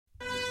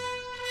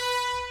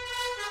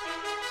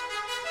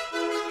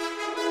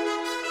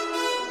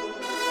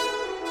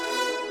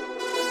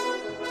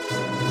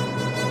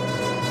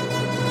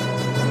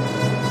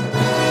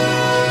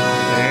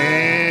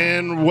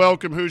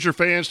welcome Hoosier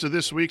fans to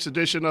this week's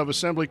edition of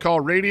Assembly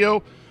Call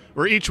Radio,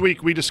 where each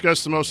week we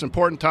discuss the most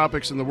important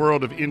topics in the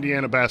world of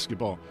Indiana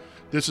basketball.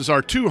 This is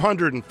our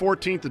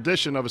 214th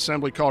edition of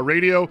Assembly Call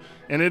Radio,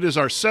 and it is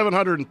our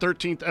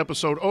 713th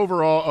episode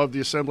overall of the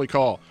Assembly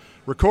Call,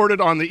 recorded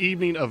on the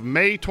evening of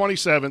May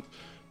 27th,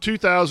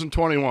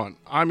 2021.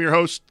 I'm your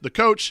host, the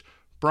coach,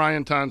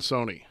 Brian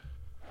Tonsoni.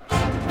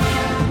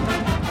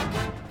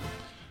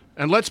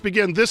 And let's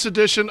begin this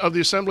edition of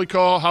the Assembly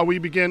Call how we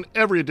begin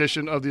every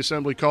edition of the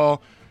Assembly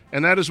Call,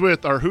 and that is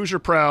with our Hoosier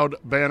Proud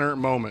banner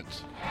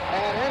moment.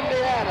 And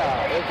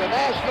Indiana is the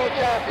national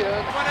champion.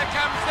 When it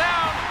comes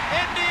down,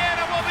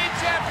 Indiana will be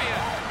champion.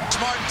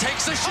 Smart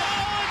takes the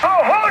shot. The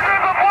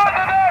Hoosiers have won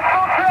the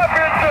national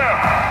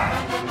championship.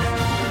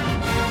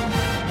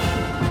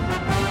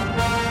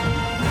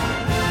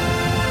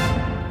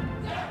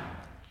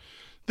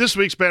 This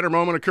week's banner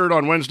moment occurred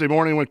on Wednesday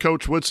morning when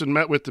Coach Woodson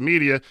met with the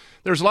media.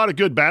 There's a lot of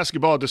good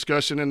basketball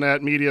discussion in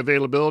that media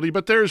availability,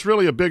 but there's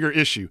really a bigger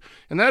issue,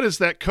 and that is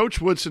that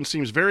Coach Woodson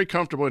seems very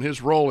comfortable in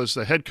his role as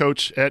the head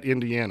coach at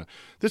Indiana.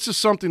 This is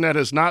something that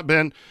has not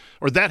been,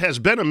 or that has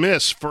been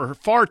amiss for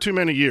far too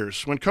many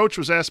years. When Coach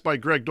was asked by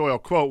Greg Doyle,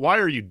 quote, "Why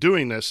are you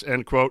doing this?"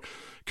 end quote,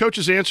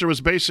 Coach's answer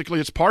was basically,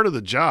 it's part of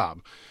the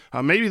job.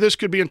 Maybe this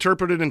could be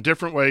interpreted in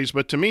different ways,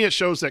 but to me it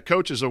shows that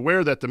Coach is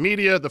aware that the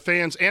media, the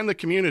fans, and the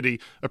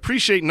community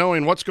appreciate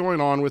knowing what's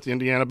going on with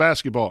Indiana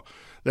basketball.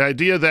 The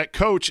idea that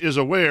Coach is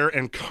aware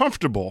and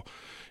comfortable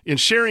in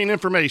sharing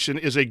information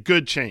is a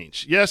good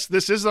change. Yes,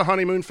 this is the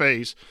honeymoon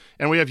phase,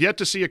 and we have yet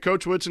to see a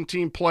Coach Woodson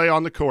team play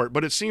on the court,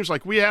 but it seems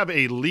like we have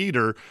a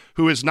leader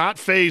who is not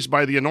fazed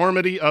by the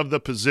enormity of the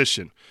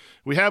position.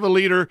 We have a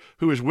leader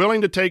who is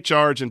willing to take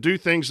charge and do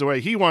things the way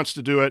he wants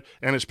to do it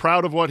and is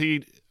proud of what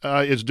he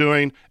is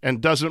doing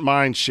and doesn't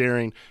mind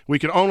sharing. We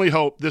can only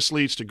hope this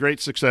leads to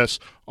great success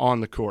on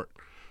the court.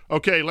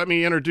 Okay, let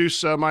me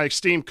introduce my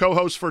esteemed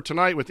co-hosts for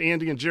tonight. With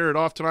Andy and Jared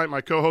off tonight, my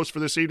co-host for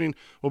this evening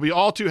will be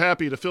all too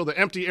happy to fill the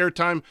empty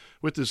airtime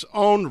with his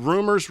own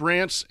rumors,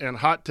 rants, and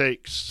hot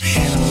takes.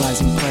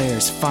 Analyzing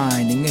players,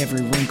 finding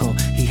every wrinkle.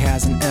 He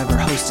hasn't ever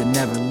hosted,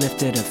 never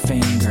lifted a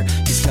finger.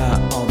 He's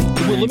got all the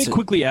Well, let me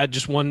quickly add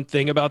just one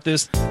thing about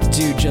this.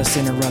 Dude just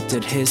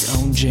interrupted his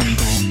own jingle.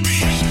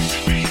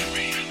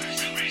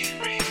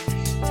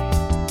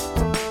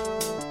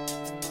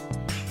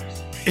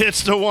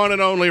 It's the one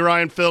and only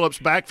Ryan Phillips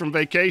back from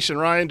vacation.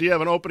 Ryan, do you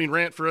have an opening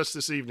rant for us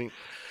this evening?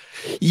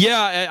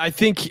 Yeah, I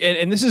think,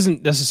 and this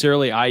isn't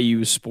necessarily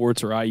IU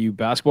sports or IU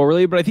basketball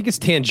related, but I think it's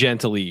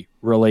tangentially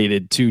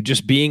related to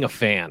just being a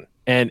fan.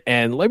 And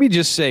let me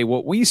just say,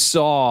 what we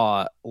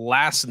saw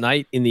last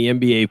night in the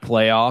NBA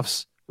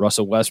playoffs,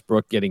 Russell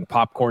Westbrook getting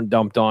popcorn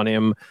dumped on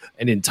him,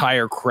 an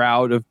entire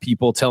crowd of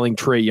people telling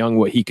Trae Young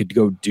what he could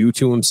go do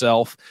to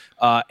himself,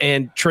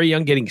 and Trae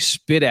Young getting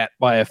spit at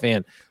by a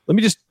fan. Let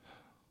me just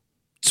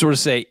sort of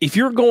say, if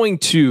you're going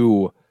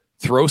to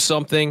throw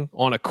something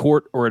on a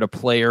court or at a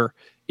player,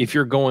 if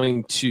you're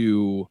going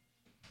to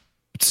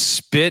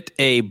spit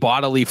a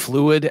bodily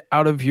fluid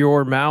out of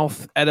your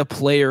mouth at a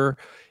player,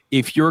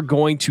 if you're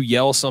going to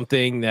yell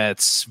something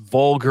that's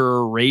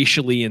vulgar,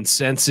 racially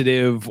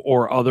insensitive,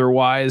 or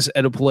otherwise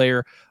at a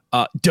player,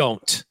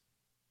 don't.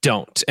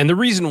 And the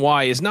reason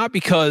why is not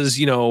because,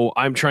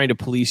 I'm trying to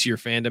police your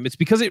fandom. It's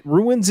because it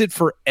ruins it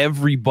for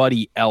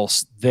everybody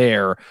else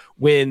there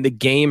when the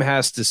game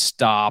has to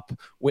stop.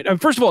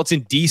 First of all, it's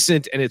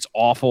indecent and it's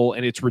awful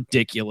and it's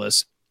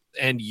ridiculous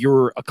and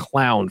you're a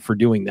clown for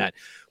doing that.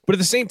 But at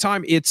the same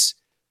time, it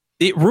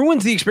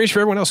ruins the experience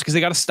for everyone else because they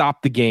got to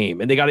stop the game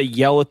and they got to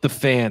yell at the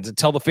fans and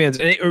tell the fans.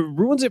 And it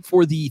ruins it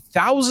for the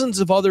thousands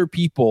of other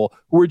people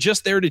who are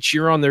just there to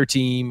cheer on their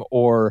team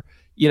or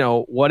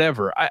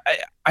whatever.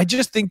 I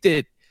just think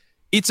that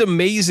it's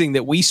amazing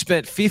that we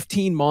spent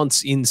 15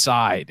 months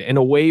inside and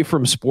away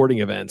from sporting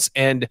events,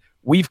 and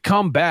we've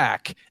come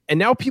back, and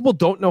now people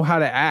don't know how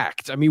to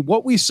act. I mean,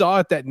 what we saw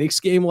at that Knicks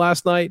game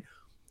last night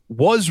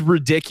was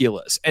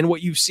ridiculous, and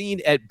what you've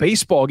seen at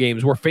baseball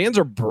games where fans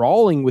are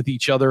brawling with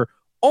each other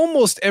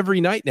almost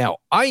every night now.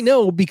 I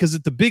know because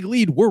at the Big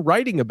Lead, we're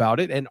writing about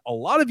it, and a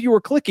lot of you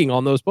are clicking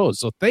on those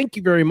posts, so thank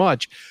you very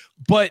much.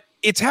 But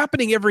it's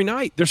happening every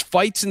night. There's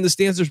fights in the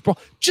stands. There's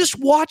just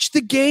watch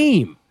the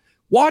game.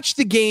 Watch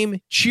the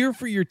game. Cheer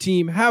for your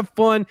team. Have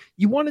fun.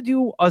 You want to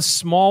do a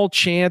small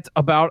chant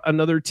about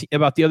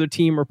about the other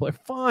team or player,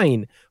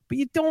 fine. But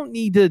you don't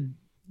need to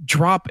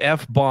drop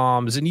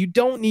F-bombs, and you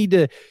don't need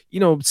to,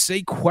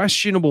 say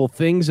questionable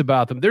things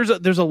about them. There's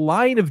a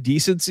line of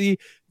decency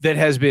that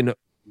has been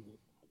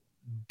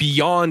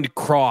beyond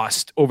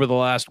crossed over the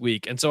last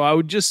week. And so I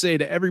would just say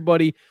to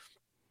everybody,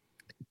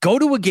 go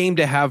to a game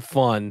to have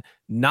fun,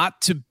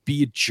 not to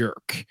be a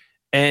jerk.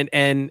 And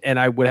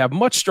I would have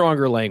much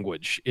stronger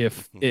language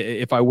if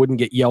I wouldn't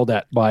get yelled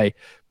at by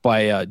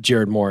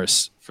Jared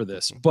Morris for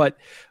this. But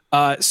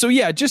so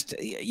yeah, just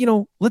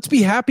let's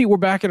be happy we're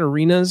back in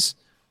arenas.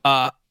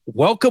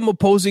 Welcome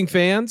opposing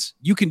fans.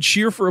 You can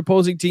cheer for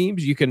opposing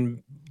teams. You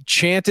can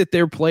chant at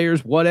their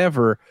players,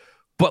 whatever.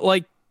 But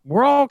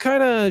we're all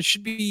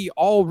should be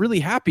all really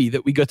happy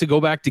that we got to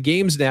go back to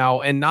games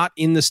now and not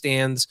in the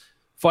stands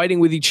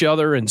fighting with each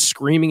other and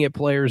screaming at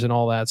players and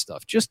all that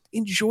stuff. Just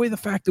enjoy the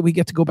fact that we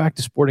get to go back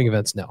to sporting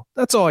events now.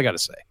 That's all I got to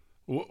say.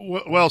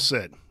 Well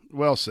said.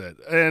 Well said.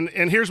 And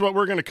here's what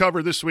we're going to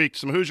cover this week.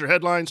 Some Hoosier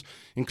headlines,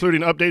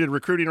 including updated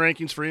recruiting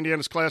rankings for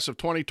Indiana's class of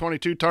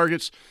 2022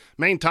 targets.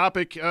 Main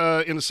topic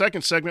in the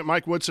second segment,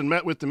 Mike Woodson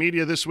met with the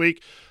media this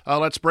week.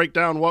 Let's break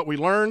down what we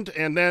learned,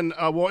 and then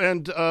we'll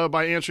end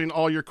by answering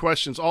all your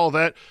questions. All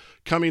that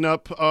coming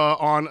up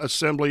on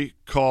Assembly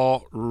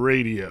Call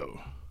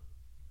Radio.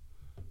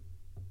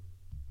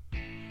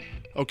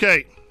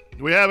 Okay,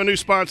 we have a new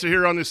sponsor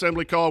here on the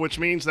Assembly Call, which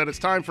means that it's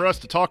time for us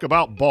to talk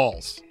about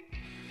balls.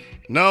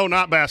 No,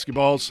 not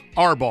basketballs,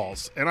 our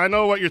balls. And I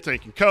know what you're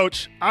thinking.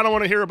 Coach, I don't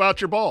want to hear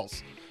about your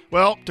balls.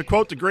 Well, to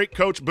quote the great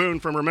Coach Boone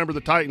from Remember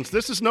the Titans,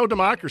 this is no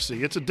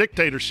democracy. It's a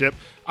dictatorship.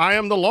 I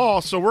am the law,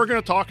 so we're going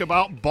to talk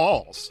about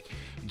balls.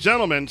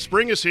 Gentlemen,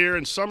 spring is here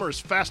and summer is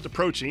fast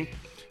approaching.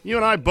 You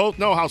and I both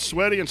know how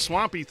sweaty and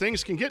swampy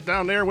things can get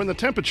down there when the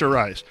temperature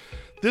rises.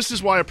 This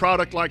is why a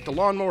product like the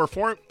Lawnmower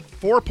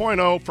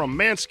 4.0 from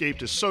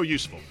Manscaped is so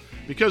useful.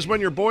 Because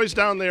when your boys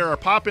down there are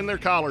popping their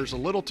collars a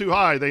little too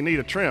high, they need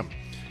a trim.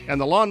 And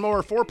the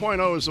Lawnmower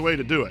 4.0 is the way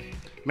to do it.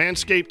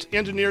 Manscaped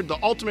engineered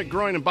the ultimate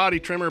groin and body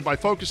trimmer by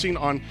focusing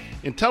on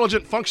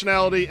intelligent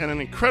functionality and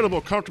an incredible,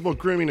 comfortable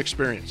grooming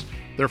experience.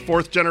 Their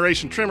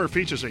fourth-generation trimmer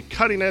features a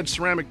cutting-edge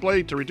ceramic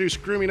blade to reduce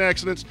grooming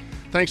accidents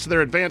thanks to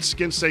their advanced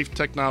skin-safe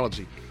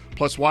technology,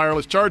 plus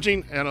wireless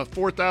charging and a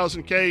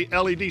 4000K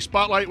LED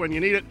spotlight when you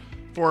need it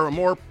for a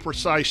more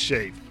precise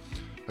shave.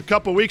 A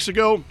couple weeks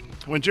ago,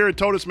 when Jared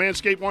told us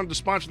Manscaped wanted to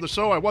sponsor the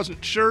show, I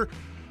wasn't sure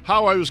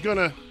how I was going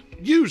to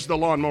use the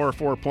Lawnmower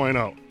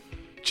 4.0.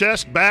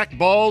 Chest, back,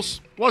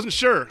 balls, wasn't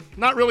sure.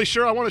 Not really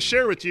sure I want to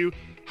share with you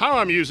how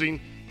I'm using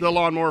the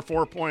Lawnmower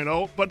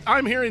 4.0, but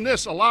I'm hearing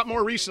this a lot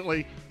more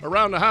recently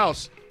around the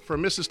house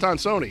from Mrs.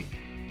 Tonsoni.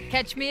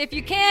 Catch me if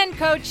you can,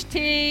 Coach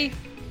T.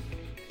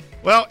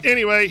 Well,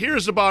 anyway,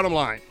 here's the bottom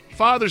line.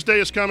 Father's Day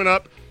is coming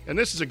up, and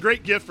this is a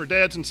great gift for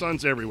dads and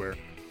sons everywhere.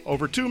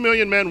 Over 2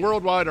 million men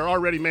worldwide are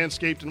already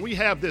Manscaped, and we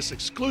have this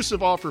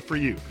exclusive offer for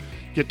you.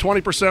 Get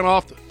 20%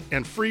 off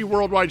and free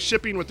worldwide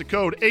shipping with the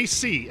code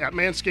AC at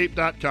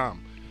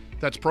manscaped.com.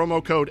 That's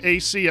promo code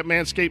AC at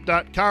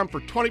manscaped.com for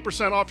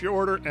 20% off your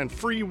order and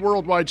free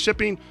worldwide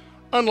shipping.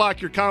 Unlock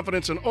your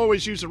confidence and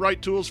always use the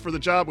right tools for the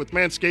job with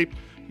Manscaped.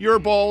 Your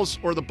balls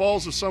or the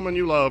balls of someone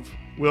you love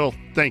will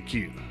thank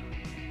you.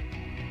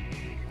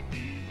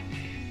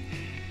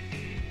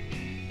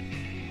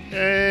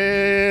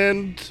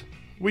 And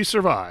we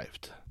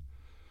survived.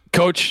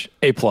 Coach,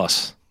 A+.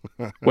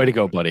 Way to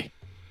go, buddy.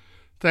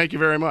 Thank you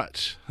very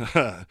much.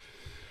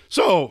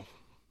 So,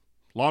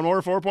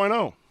 Lawnmower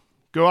 4.0.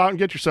 Go out and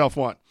get yourself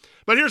one.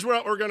 But here's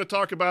what we're going to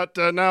talk about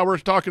now. We're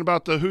talking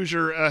about the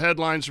Hoosier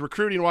headlines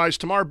recruiting-wise.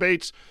 Tamar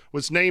Bates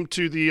was named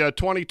to the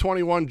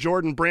 2021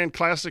 Jordan Brand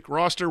Classic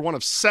roster, one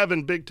of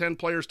 7 Big Ten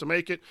players to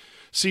make it.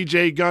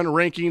 CJ Gunn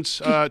rankings,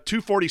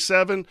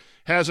 247,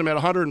 has him at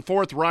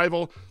 104th.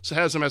 Rival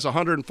has him as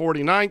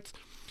 149th.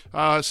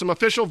 Some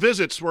official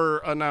visits were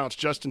announced.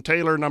 Justin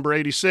Taylor, number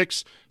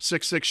 86,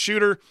 6'6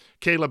 shooter.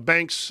 Caleb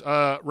Banks,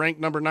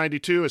 ranked number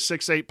 92, a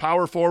 6'8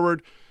 power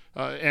forward.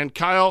 And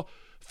Kyle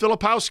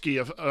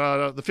Filipowski,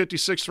 the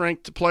 56th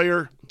ranked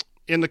player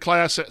in the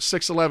class at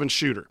 6'11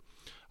 shooter.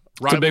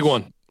 It's a big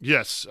one.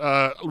 Yes,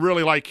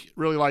 really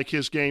like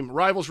his game.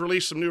 Rivals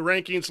released some new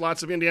rankings.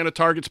 Lots of Indiana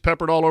targets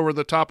peppered all over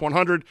the top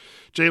 100.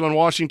 Jalen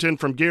Washington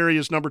from Gary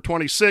is number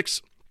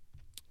 26.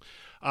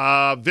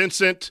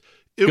 Vincent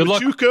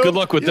Iwachuko. Good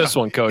luck with this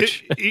one,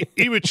 Coach.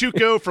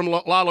 Iwachuko from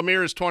La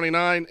Lemire is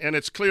 29, and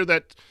it's clear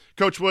that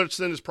Coach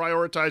Woodson is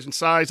prioritizing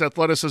size,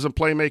 athleticism,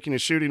 playmaking,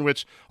 and shooting,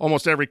 which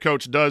almost every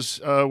coach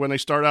does when they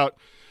start out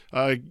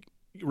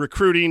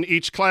recruiting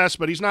each class,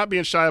 but he's not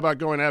being shy about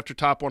going after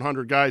top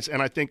 100 guys,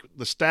 and I think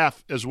the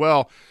staff as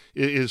well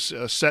is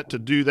set to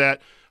do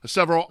that.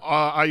 Several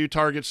IU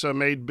targets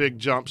made big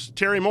jumps.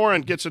 Terry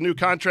Morin gets a new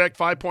contract,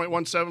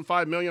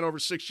 $5.175 million over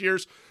 6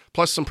 years,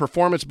 plus some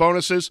performance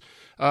bonuses.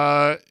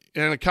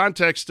 In a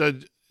context,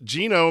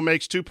 Gino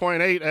makes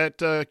 2.8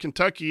 at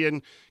Kentucky,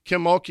 and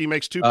Kim Mulkey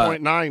makes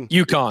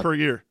 2.9 per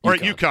year. Or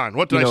at UConn.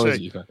 What did I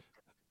say?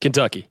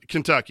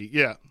 Kentucky,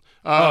 yeah.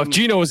 If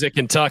Gino was at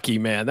Kentucky,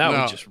 man, that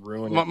would just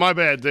ruin it. My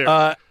bad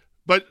there.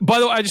 But by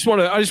the way, I just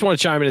want to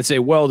chime in and say,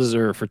 well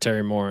deserved for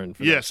Terry Morin.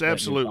 Yes,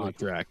 absolutely. That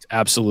contract.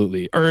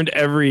 Absolutely earned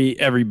every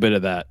bit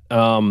of that.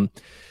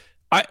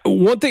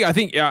 One thing I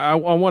think I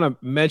want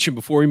to mention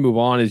before we move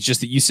on is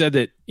just that you said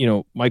that,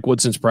 Mike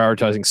Woodson's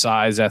prioritizing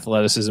size,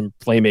 athleticism,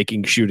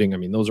 playmaking, shooting. I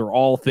mean, those are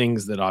all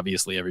things that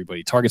obviously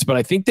everybody targets, but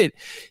I think that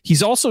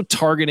he's also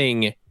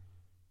targeting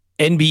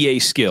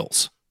NBA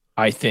skills,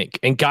 I think,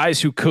 and guys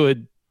who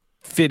could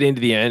fit into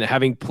the end,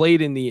 having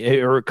played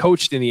or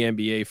coached in the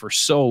NBA for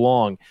so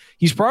long.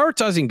 He's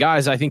prioritizing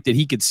guys I think that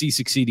he could see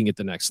succeeding at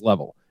the next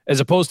level, as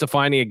opposed to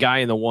finding a guy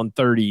in the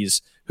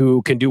 130s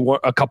who can do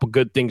a couple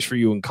good things for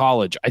you in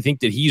college. I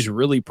think that he's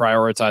really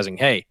prioritizing,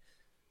 hey,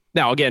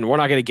 now again, we're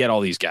not going to get all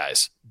these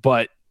guys,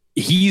 but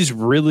he's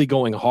really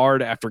going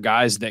hard after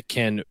guys that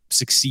can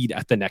succeed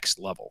at the next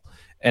level.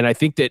 And I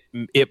think that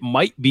it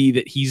might be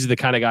that he's the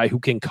kind of guy who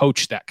can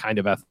coach that kind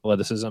of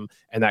athleticism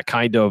and that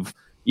kind of,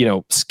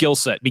 skill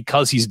set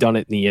because he's done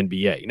it in the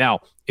NBA. Now,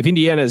 if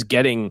Indiana is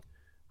getting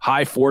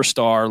high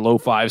 4-star, low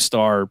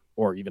 5-star,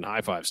 or even high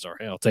 5-star,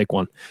 hey, I'll take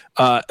one,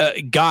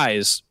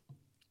 guys,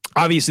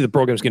 obviously the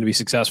program is going to be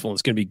successful and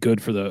it's going to be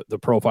good for the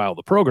profile of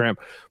the program.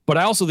 But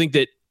I also think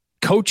that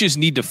coaches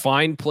need to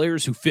find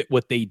players who fit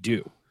what they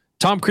do.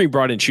 Tom Crean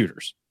brought in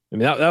shooters. I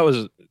mean, that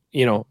was,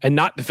 and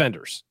not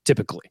defenders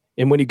typically.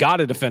 And when he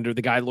got a defender,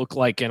 the guy looked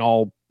like an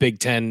all Big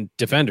Ten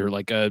defender,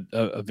 like a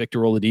Victor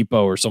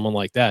Oladipo or someone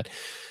like that.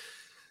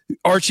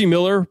 Archie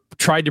Miller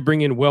tried to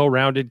bring in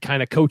well-rounded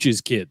kind of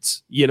coaches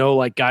kids,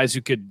 like guys who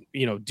could,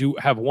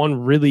 have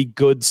one really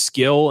good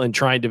skill and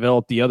try and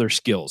develop the other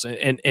skills.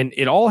 And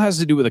it all has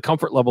to do with the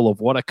comfort level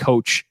of what a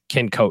coach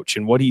can coach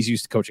and what he's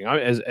used to coaching.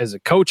 As a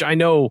coach, I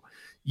know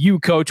you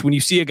coach, when you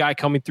see a guy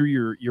coming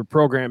through your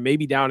program,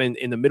 maybe down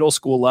in the middle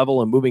school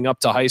level and moving up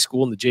to high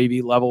school in the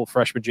JV level,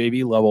 freshman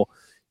JV level,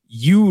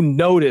 you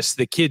notice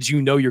the kids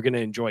you're going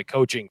to enjoy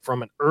coaching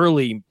from an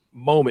early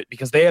moment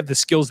because they have the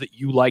skills that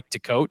you like to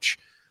coach.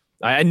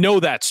 I know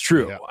that's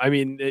true. Yeah. I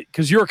mean,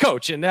 because you're a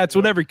coach, and that's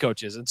what every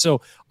coach is. And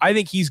so I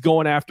think he's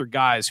going after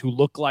guys who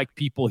look like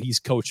people he's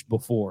coached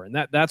before. And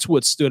that's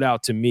what stood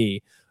out to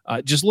me,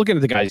 just looking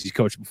at the guys he's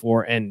coached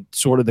before and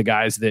sort of the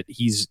guys that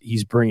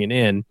he's bringing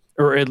in,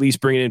 or at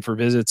least bringing in for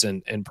visits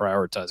and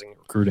prioritizing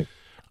recruiting.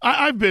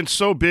 I've been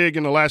so big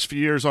in the last few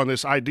years on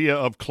this idea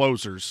of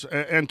closers.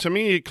 And to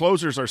me,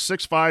 closers are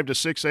 6'5" to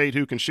 6'8"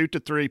 who can shoot the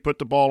three, put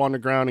the ball on the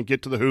ground, and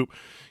get to the hoop,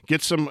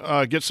 get some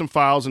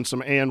fouls and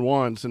some and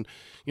ones. And,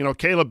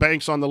 Caleb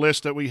Banks on the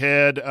list that we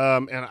had,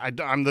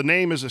 and the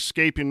name is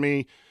escaping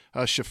me,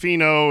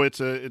 Shafino.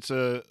 It's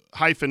a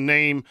hyphen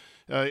name.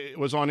 It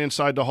was on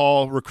Inside the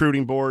Hall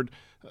recruiting board.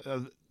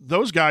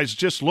 Those guys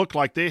just look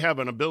like they have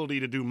an ability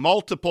to do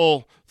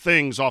multiple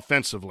things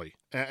offensively.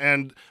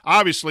 And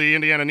obviously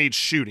Indiana needs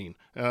shooting.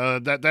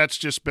 That's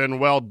just been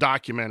well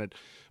documented.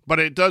 But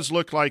it does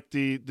look like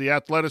the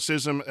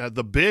athleticism,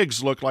 the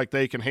bigs look like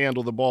they can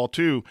handle the ball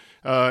too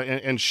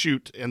and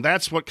shoot. And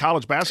that's what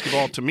college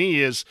basketball to me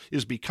is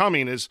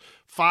becoming, is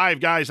 5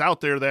 guys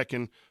out there that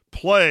can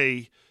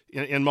play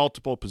in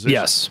multiple positions.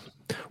 Yes.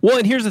 Well,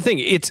 and here's the thing.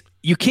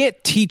 You can't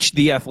teach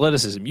the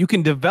athleticism. You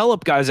can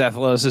develop guys'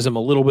 athleticism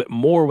a little bit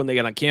more when they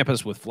get on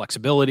campus with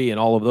flexibility and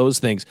all of those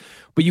things.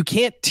 But you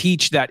can't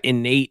teach that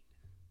innate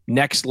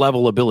next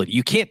level ability.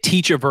 You can't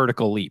teach a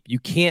vertical leap. You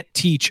can't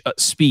teach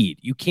speed.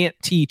 You can't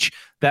teach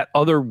that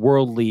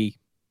otherworldly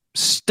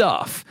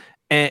stuff.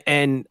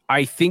 And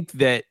I think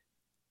that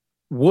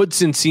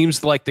Woodson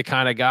seems like the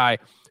kind of guy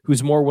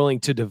who's more willing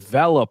to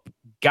develop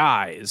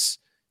guys'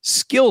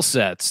 skill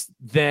sets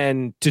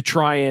than to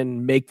try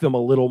and make them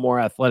a little more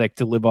athletic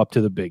to live up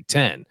to the Big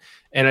Ten.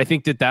 And I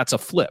think that that's a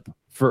flip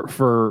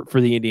for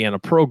the Indiana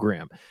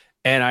program.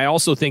 And I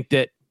also think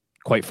that,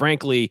 quite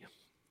frankly,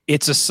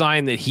 it's a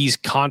sign that he's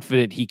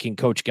confident he can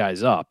coach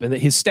guys up, and that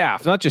his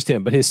staff, not just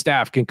him, but his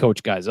staff can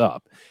coach guys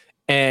up.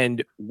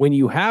 And when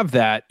you have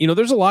that,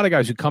 there's a lot of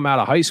guys who come out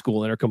of high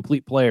school and are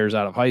complete players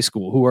out of high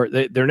school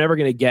who they're never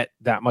going to get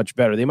that much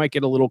better. They might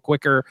get a little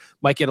quicker,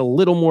 might get a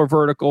little more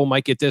vertical,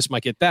 might get this,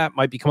 might get that,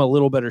 might become a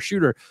little better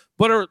shooter,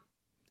 but are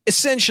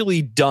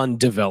essentially done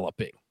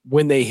developing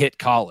when they hit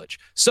college.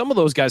 Some of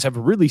those guys have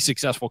really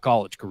successful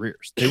college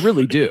careers. They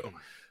really do.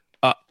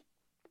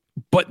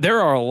 But there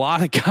are a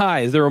lot of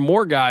guys, there are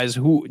more guys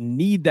who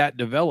need that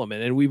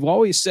development. And we've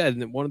always said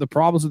that one of the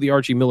problems with the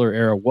Archie Miller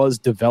era was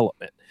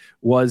development,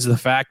 was the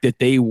fact that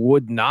they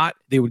would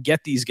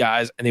get these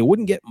guys and they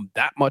wouldn't get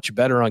that much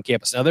better on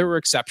campus. Now, there were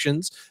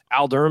exceptions.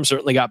 Al Durham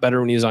certainly got better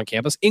when he was on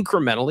campus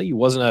incrementally. He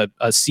wasn't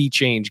a sea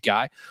change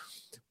guy.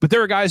 But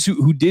there are guys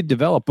who did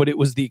develop, but it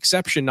was the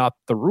exception, not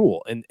the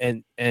rule.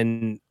 And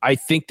I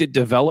think that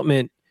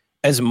development,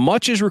 as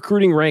much as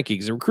recruiting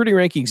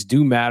rankings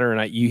do matter.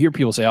 And you hear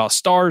people say,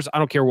 stars, I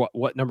don't care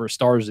what number of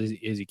stars is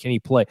he, can he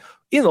play?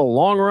 In the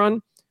long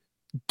run,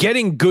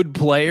 getting good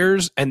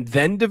players and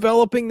then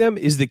developing them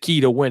is the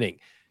key to winning.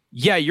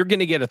 Yeah, you're going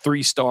to get a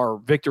 3-star.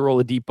 Victor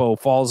Oladipo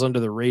falls under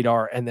the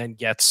radar and then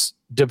gets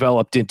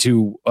developed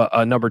into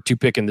a number 2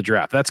 pick in the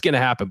draft. That's going to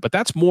happen, but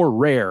that's more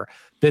rare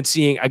than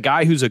seeing a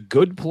guy who's a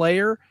good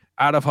player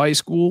out of high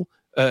school,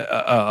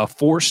 a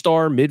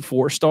 4-star, mid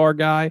 4-star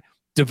guy,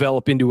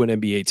 develop into an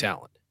NBA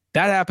talent.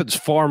 That happens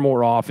far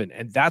more often,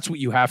 and that's what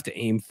you have to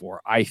aim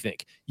for, I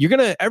think.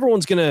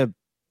 Everyone's going to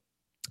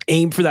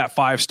aim for that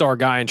 5-star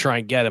guy and try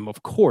and get him,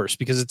 of course,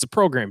 because it's a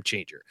program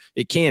changer.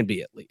 It can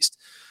be, at least.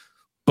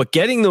 But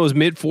getting those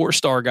mid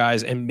 4-star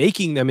guys and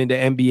making them into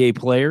NBA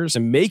players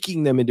and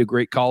making them into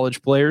great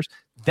college players,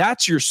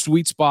 that's your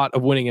sweet spot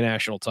of winning a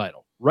national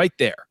title right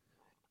there.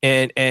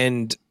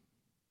 And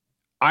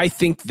I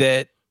think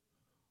that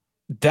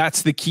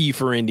that's the key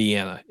for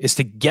Indiana, is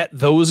to get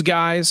those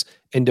guys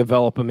and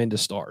develop them into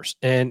stars.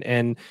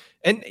 And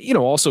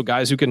also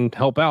guys who can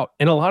help out.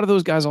 And a lot of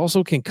those guys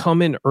also can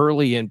come in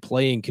early and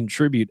play and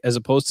contribute, as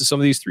opposed to some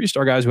of these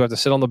 3-star guys who have to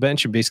sit on the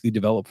bench and basically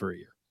develop for a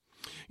year.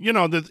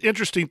 The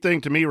interesting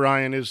thing to me,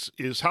 Ryan,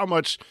 is how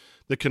much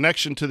the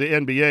connection to the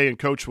NBA and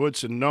Coach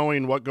Woodson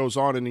knowing what goes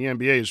on in the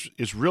NBA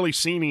is really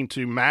seeming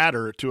to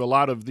matter to a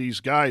lot of these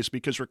guys,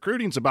 because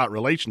recruiting's about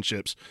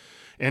relationships.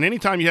 And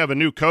anytime you have a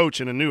new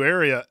coach in a new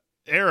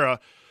era,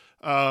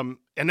 and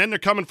then they're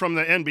coming from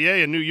the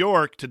NBA in New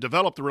York to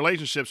develop the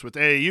relationships with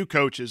AAU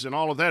coaches and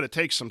all of that, it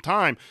takes some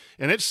time.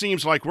 And it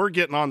seems like we're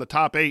getting on the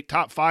top 8,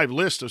 top 5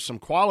 list of some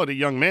quality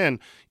young men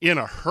in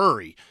a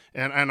hurry.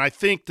 And I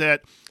think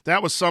that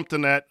was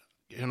something that,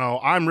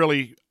 I'm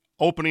really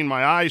opening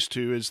my eyes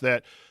to, is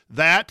that,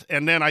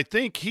 and then I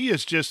think he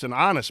is just an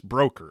honest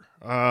broker.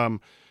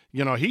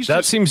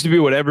 Seems to be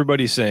what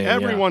everybody's saying.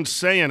 Everyone's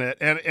saying it.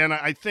 And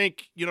I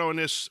think, in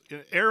this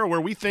era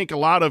where we think a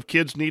lot of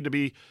kids need to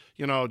be,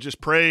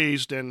 just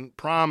praised and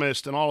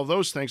promised and all of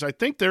those things, I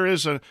think there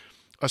is a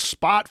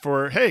spot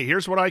for, hey,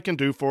 here's what I can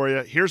do for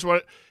you. Here's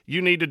what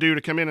you need to do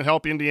to come in and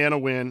help Indiana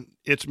win.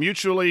 It's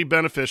mutually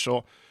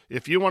beneficial.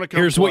 If you want to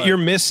come Here's play, what you're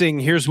missing.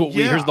 Here's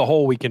the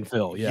hole we can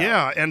fill.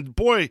 Yeah. And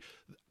boy,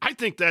 I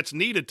think that's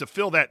needed to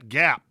fill that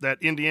gap that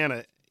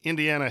Indiana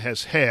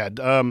has had.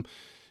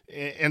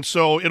 And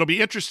so it'll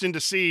be interesting to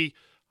see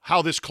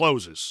how this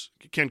closes.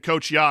 Can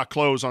Coach Yah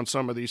close on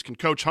some of these? Can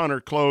Coach Hunter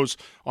close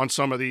on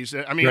some of these?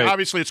 I mean,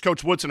 Obviously it's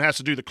Coach Woodson has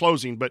to do the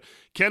closing, but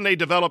can they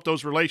develop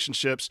those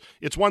relationships?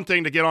 It's one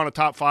thing to get on a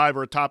top 5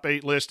 or a top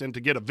 8 list and to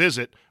get a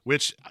visit,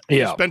 which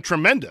has been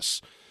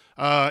tremendous.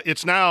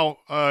 It's now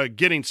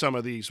getting some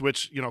of these,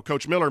 which,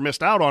 Coach Miller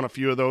missed out on a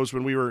few of those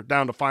when we were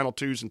down to final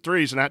 2s and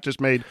 3s, and that just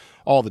made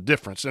all the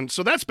difference. And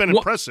so that's been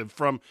impressive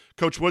from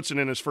Coach Woodson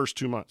in his first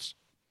 2 months.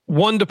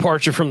 One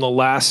departure from the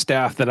last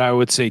staff that I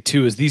would say,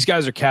 too, is these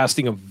guys are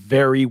casting a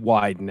very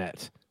wide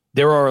net.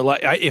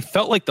 It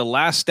felt like the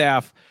last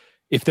staff,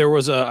 if there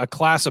was a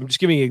class, I'm just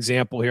giving an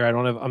example here.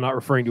 I'm not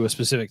referring to a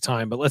specific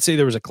time, but let's say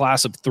there was a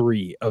class of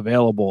 3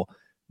 available.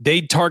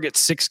 They'd target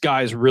 6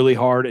 guys really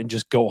hard and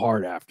just go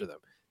hard after them.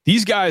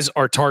 These guys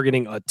are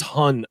targeting a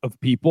ton of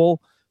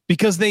people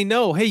because they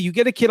know, hey, you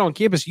get a kid on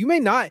campus, you may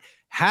not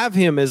have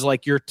him as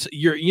like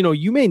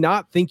you may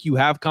not think you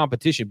have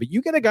competition, but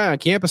you get a guy on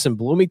campus in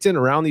Bloomington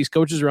around these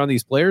coaches, around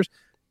these players,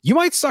 you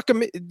might suck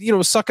him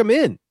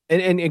in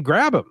and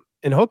grab him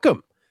and hook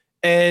him.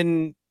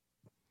 And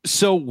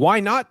so why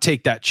not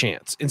take that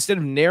chance instead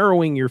of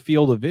narrowing your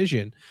field of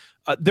vision?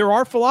 There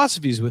are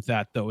philosophies with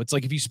that, though. It's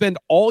like if you spend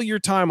all your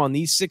time on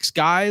these 6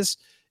 guys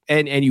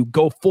and you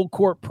go full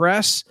court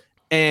press,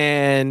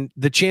 and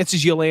the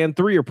chances you land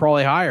 3 are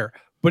probably higher,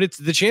 but it's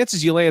the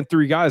chances you land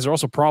 3 guys are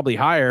also probably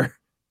higher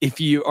if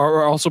you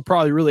are also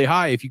probably really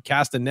high if you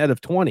cast a net of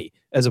 20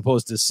 as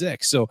opposed to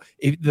 6. So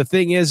the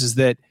thing is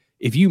that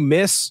if you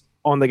miss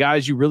on the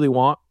guys you really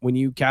want when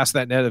you cast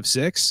that net of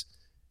 6,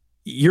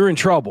 you're in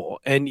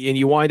trouble, and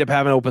you wind up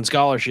having open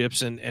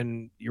scholarships,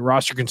 and your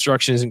roster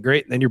construction isn't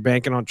great. And then you're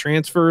banking on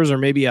transfers or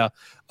maybe a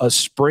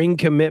spring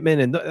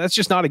commitment, and that's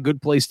just not a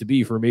good place to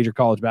be for a major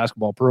college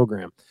basketball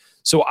program.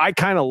 So I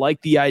kind of like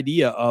the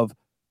idea of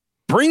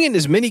bring in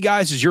as many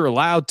guys as you're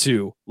allowed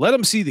to, let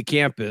them see the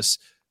campus,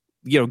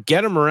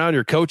 get them around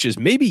your coaches.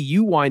 Maybe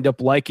you wind up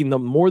liking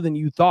them more than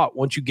you thought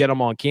once you get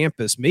them on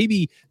campus.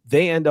 Maybe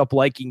they end up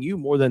liking you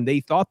more than they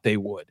thought they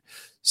would.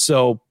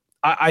 So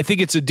I think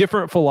it's a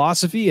different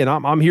philosophy, and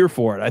I'm here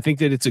for it. I think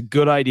that it's a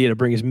good idea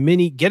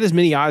to get as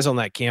many eyes on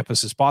that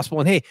campus as possible.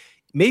 And hey,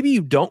 maybe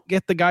you don't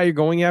get the guy you're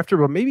going after,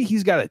 but maybe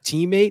he's got a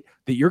teammate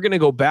that you're going to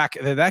go back,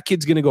 that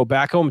kid's going to go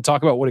back home and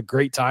talk about what a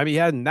great time he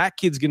had. And that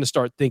kid's going to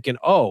start thinking,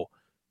 oh,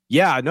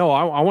 yeah, no,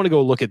 I want to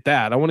go look at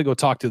that. I want to go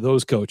talk to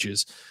those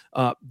coaches.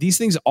 These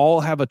things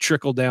all have a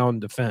trickle-down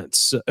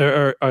defense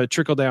or a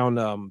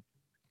trickle-down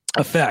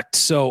effect.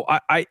 So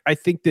I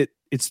think that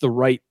it's the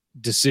right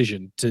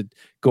decision to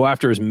go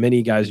after as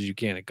many guys as you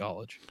can at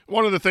college.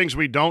 One of the things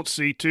we don't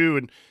see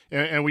too,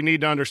 and we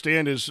need to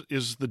understand is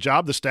the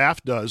job the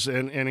staff does,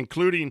 and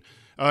including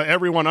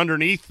everyone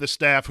underneath the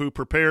staff who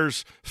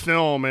prepares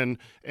film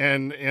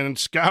and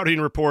scouting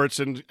reports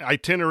and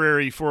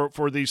itinerary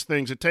for these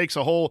things. It takes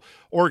a whole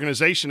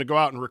organization to go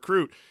out and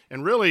recruit.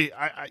 And really,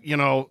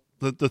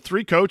 the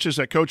 3 coaches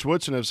that Coach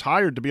Woodson has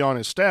hired to be on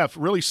his staff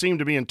really seem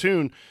to be in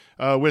tune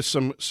with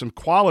some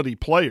quality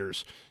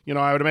players.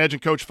 I would imagine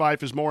Coach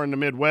Fife is more in the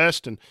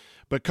Midwest,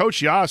 but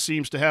Coach Yah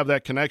seems to have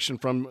that connection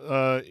from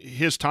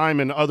his time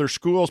in other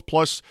schools,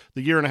 plus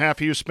the year and a half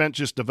he was spent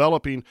just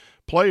developing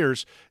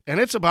players. And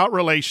it's about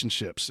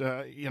relationships.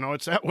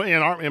 It's that way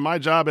in my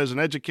job as an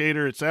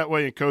educator. It's that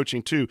way in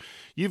coaching too.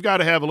 You've got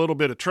to have a little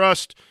bit of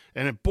trust.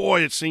 And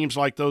boy, it seems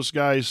like those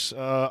guys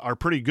are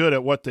pretty good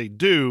at what they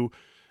do,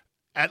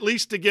 at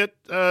least to get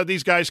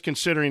these guys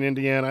considering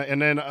Indiana,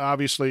 and then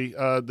obviously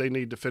they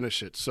need to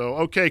finish it. So,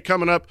 okay,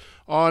 coming up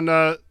on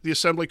the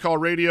Assembly Call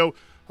Radio,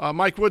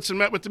 Mike Woodson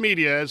met with the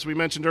media, as we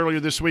mentioned earlier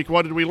this week.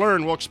 What did we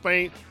learn? We'll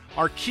explain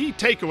our key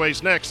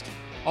takeaways next.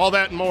 All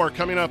that and more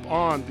coming up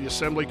on the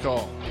Assembly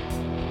Call.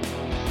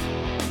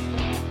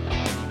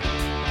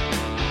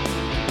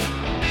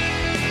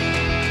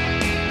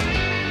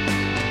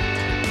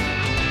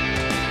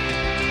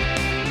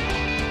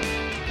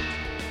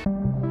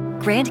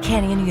 Grand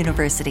Canyon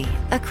University,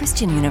 a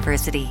Christian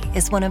university,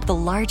 is one of the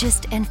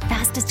largest and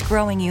fastest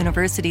growing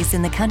universities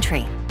in the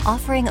country,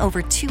 offering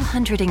over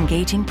 200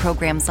 engaging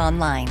programs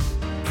online.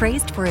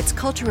 Praised for its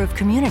culture of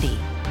community,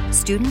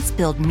 students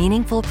build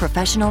meaningful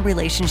professional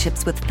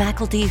relationships with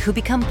faculty who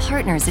become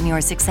partners in your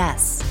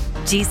success.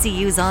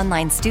 GCU's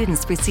online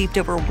students received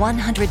over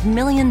 $100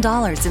 million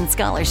in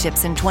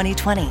scholarships in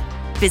 2020.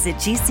 Visit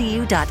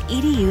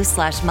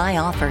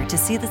gcu.edu/myoffer to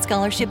see the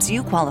scholarships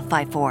you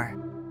qualify for.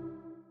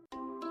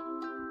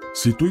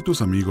 Si tú y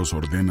tus amigos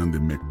ordenan de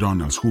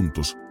McDonald's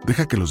juntos,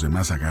 deja que los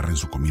demás agarren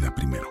su comida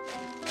primero.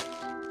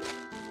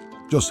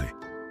 Yo sé,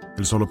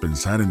 el solo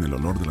pensar en el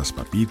olor de las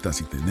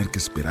papitas y tener que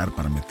esperar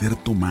para meter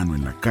tu mano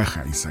en la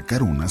caja y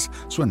sacar unas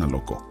suena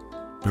loco.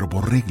 Pero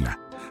por regla,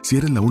 si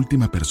eres la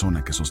última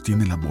persona que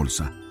sostiene la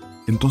bolsa,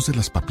 entonces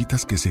las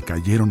papitas que se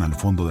cayeron al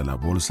fondo de la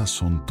bolsa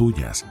son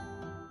tuyas.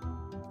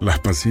 La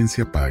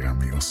paciencia paga,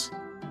 amigos.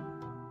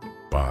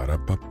 Para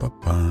pa pa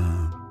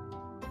pa.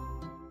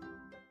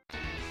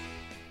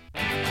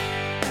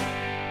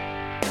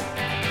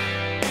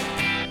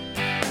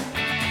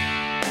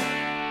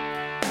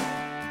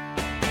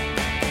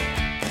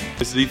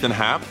 This is Ethan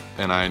Happ,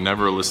 and I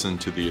never listen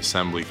to the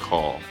assembly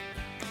call,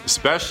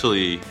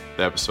 especially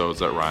the episodes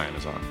that Ryan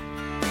is on.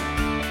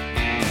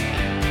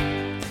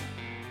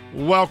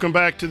 Welcome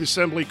back to the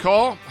Assembly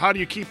Call. How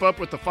do you keep up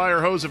with the fire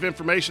hose of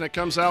information that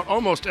comes out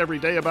almost every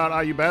day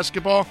about IU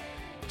basketball?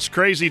 It's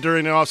crazy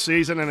during the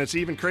off-season, and it's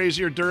even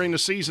crazier during the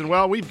season.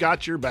 Well, we've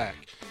got your back.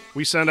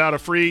 We send out a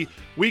free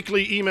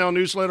weekly email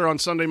newsletter on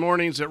Sunday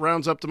mornings that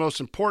rounds up the most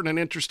important and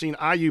interesting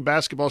IU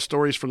basketball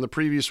stories from the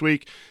previous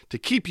week to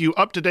keep you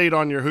up to date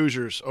on your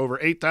Hoosiers. Over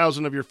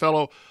 8,000 of your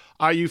fellow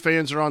IU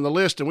fans are on the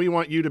list, and we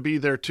want you to be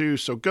there too.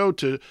 So go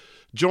to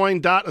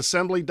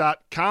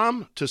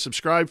join.assembly.com to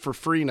subscribe for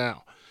free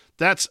now.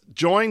 That's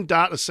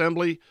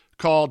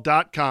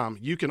join.assemblycall.com.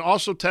 You can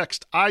also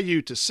text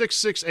IU to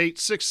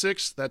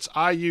 66866. That's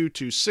IU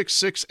to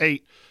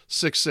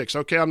 66866.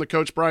 Okay, I'm the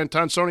coach, Brian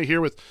Tonsoni,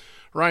 here with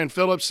Ryan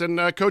Phillips, and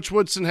Coach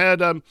Woodson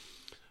had a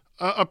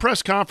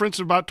press conference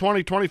of about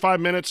 20, 25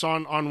 minutes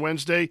on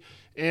Wednesday,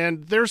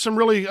 and there's some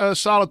really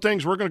solid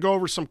things. We're going to go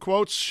over some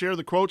quotes, share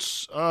the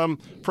quotes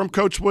from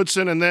Coach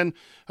Woodson, and then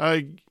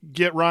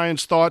get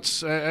Ryan's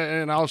thoughts,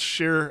 and I'll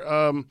share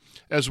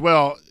as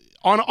well.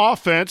 On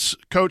offense,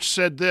 Coach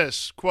said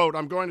this, quote,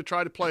 "I'm going to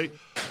try to play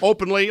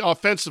openly,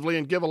 offensively,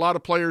 and give a lot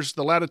of players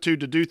the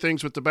latitude to do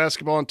things with the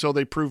basketball until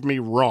they prove me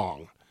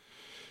wrong."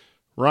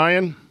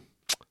 Ryan,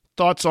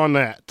 thoughts on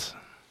that?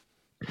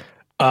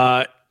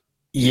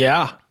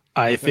 Yeah,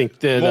 I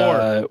think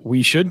that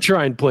we should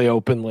try and play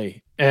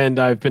openly. And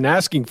I've been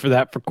asking for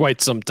that for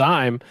quite some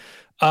time.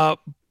 But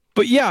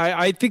yeah,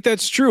 I think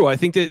that's true. I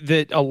think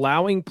that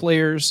allowing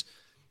players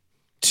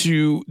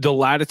to the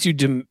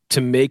latitude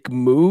to make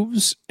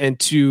moves and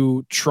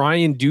to try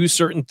and do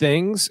certain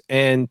things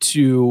and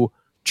to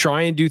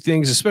try and do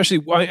things,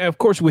 especially, of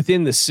course,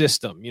 within the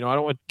system. You know, I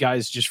don't want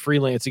guys just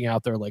freelancing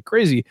out there like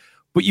crazy.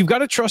 But you've got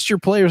to trust your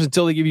players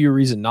until they give you a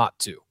reason not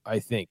to, I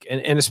think.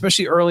 And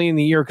especially early in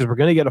the year, because we're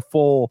going to get a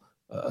full,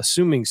 a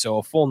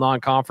full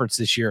non-conference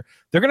this year.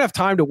 They're going to have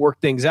time to work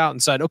things out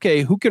and decide,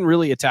 okay, who can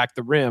really attack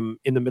the rim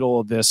in the middle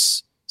of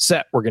this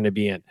set we're going to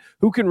be in?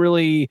 Who can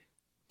really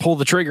pull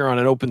the trigger on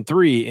an open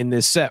three in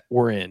this set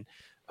we're in?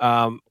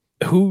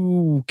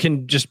 Who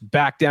can just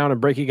back down and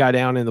break a guy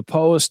down in the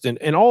post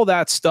and all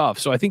that stuff.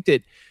 So I think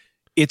that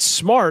it's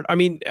smart. I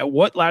mean, at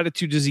what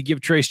latitude does he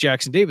give Trace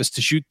Jackson Davis to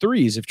shoot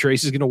threes if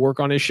Trace is going to work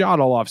on his shot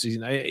all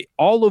offseason?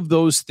 All of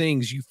those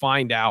things you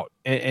find out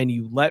and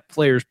you let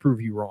players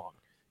prove you wrong,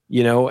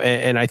 you know,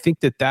 and I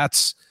think that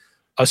that's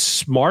a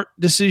smart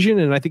decision.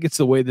 And I think it's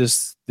the way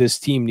this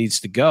team needs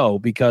to go,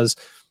 because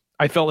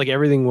I felt like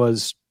everything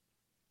was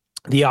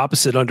the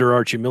opposite under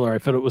Archie Miller. I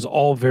felt it was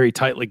all very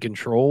tightly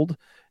controlled.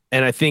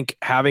 And I think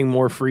having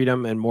more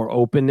freedom and more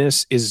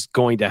openness is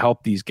going to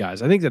help these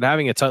guys. I think that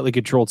having a tightly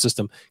controlled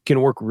system can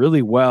work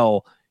really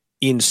well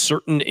in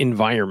certain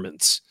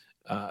environments.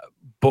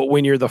 But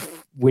when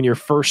you're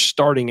first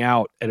starting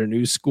out at a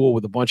new school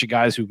with a bunch of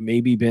guys who've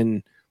maybe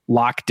been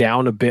locked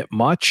down a bit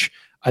much,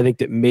 I think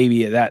that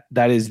maybe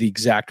that is the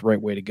exact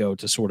right way to go,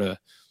 to sort of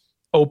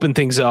open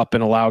things up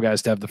and allow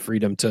guys to have the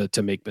freedom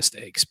to make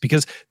mistakes.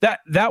 Because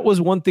that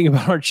was one thing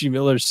about Archie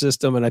Miller's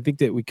system, and I think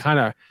that we kind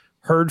of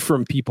heard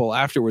from people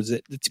afterwards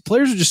that the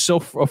players are just so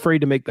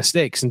afraid to make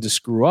mistakes and to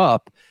screw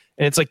up.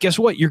 And it's like, guess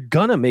what? You're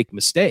gonna make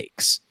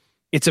mistakes.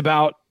 It's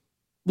about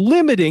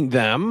limiting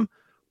them,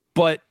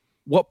 but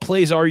what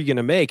plays are you going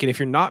to make? And if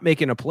you're not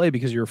making a play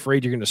because you're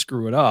afraid you're going to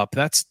screw it up,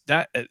 that's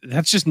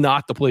just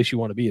not the place you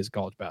want to be as a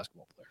college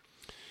basketball player.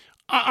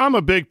 I'm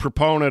a big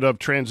proponent of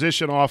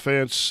transition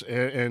offense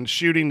and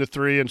shooting the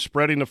three and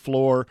spreading the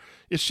floor.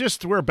 It's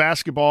just where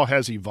basketball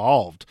has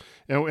evolved.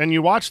 And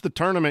you watch the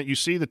tournament, you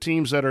see the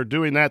teams that are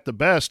doing that the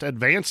best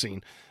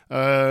advancing.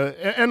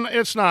 And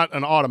it's not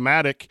an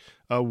automatic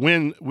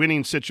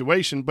winning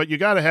situation, but you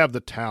got to have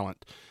the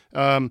talent.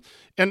 And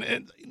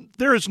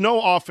there is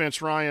no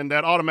offense, Ryan,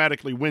 that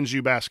automatically wins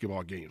you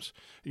basketball games.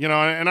 You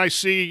know, and I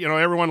see,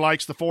 everyone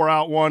likes the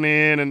 4-out,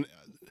 1-in, and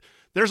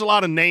there's a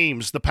lot of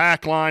names. The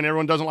pack line,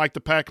 everyone doesn't like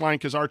the pack line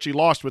because Archie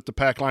lost with the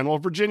pack line. Well,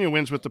 Virginia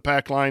wins with the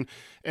pack line.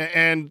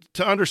 And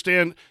to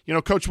understand,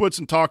 Coach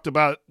Woodson talked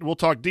about, we'll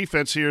talk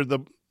defense here,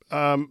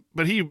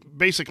 but he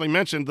basically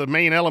mentioned the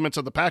main elements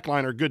of the pack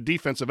line are good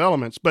defensive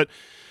elements. But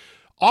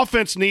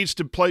offense needs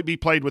to be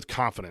played with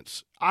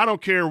confidence. I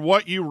don't care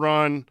what you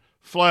run,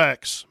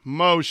 flex,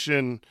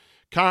 motion,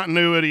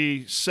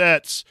 continuity,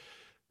 sets.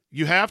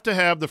 You have to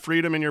have the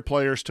freedom in your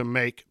players to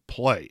make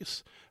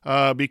plays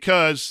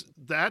because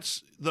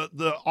that's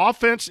the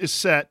offense is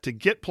set to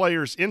get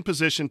players in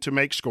position to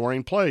make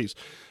scoring plays.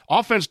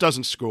 Offense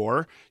doesn't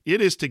score.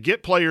 It is to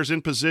get players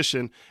in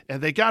position,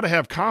 and they got to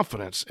have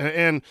confidence.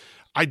 And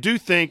I do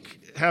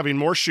think having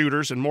more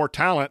shooters and more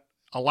talent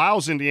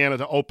allows Indiana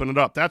to open it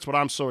up. That's what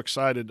I'm so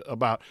excited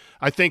about.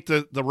 I think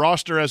the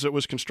roster as it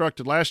was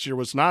constructed last year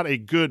was not a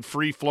good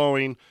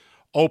free-flowing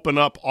open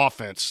up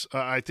offense.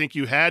 I think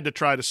you had to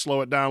try to slow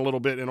it down a little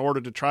bit in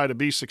order to try to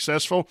be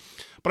successful.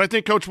 But I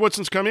think Coach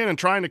Woodson's come in and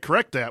trying to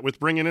correct that with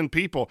bringing in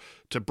people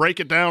to break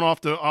it down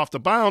off the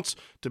bounce,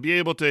 to be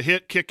able to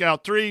hit kick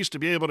out threes, to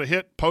be able to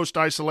hit post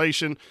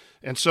isolation.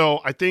 And so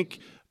I think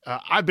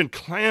I've been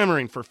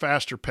clamoring for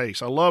faster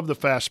pace. I love the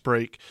fast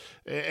break.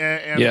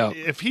 And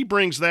if he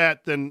brings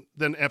that, then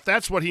if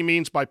that's what he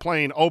means by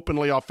playing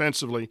openly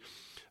offensively,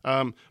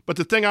 but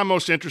the thing I'm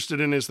most interested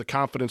in is the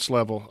confidence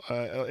level,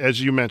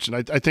 as you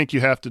mentioned. I think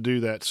you have to do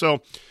that.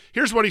 So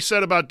here's what he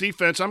said about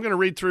defense. I'm going to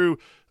read through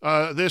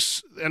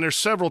this, and there's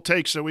several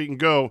takes that we can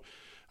go.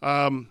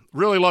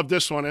 Really love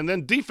this one. And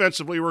then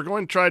defensively, we're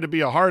going to try to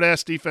be a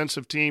hard-ass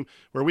defensive team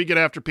where we get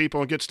after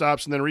people and get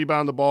stops and then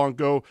rebound the ball and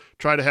go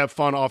try to have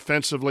fun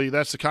offensively.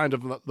 That's the kind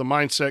of the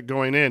mindset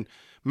going in.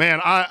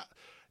 Man,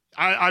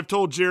 I've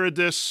told Jared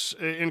this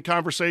in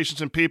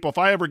conversations and people. If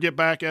I ever get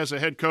back as a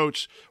head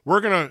coach,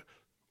 we're going to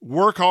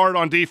work hard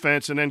on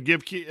defense and then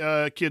give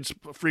kids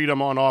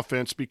freedom on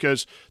offense,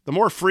 because the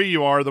more free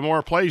you are, the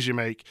more plays you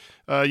make.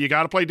 You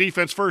got to play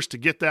defense first to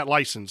get that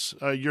license.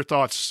 Your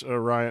thoughts,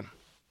 Ryan?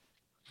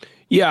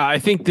 Yeah, I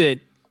think that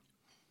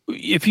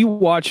if you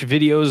watch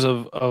videos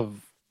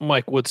of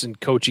Mike Woodson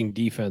coaching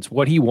defense,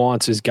 what he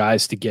wants is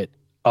guys to get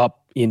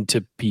up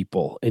into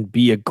people and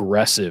be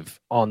aggressive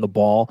on the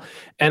ball.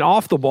 And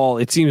off the ball,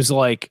 it seems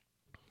like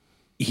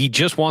he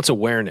just wants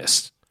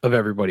awareness of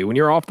everybody. When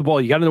you're off the ball,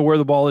 you got to know where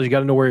the ball is. You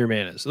got to know where your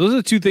man is. Those are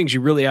the two things you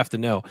really have to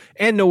know,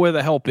 and know where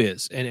the help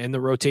is. And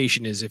the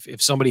rotation is,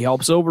 if somebody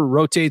helps over,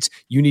 rotates,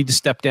 you need to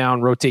step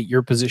down, rotate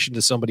your position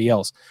to somebody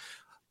else.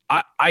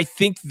 I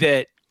think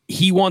that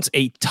he wants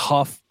a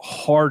tough,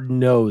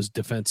 hard-nosed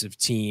defensive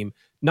team,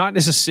 not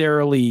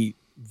necessarily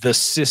the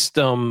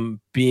system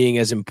being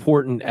as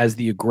important as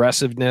the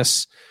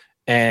aggressiveness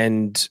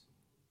and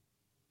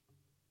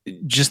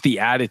just the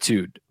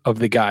attitude of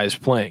the guys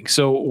playing.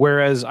 So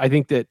whereas I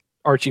think that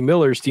Archie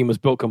Miller's team was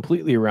built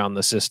completely around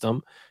the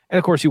system. And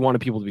of course, he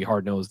wanted people to be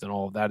hard-nosed and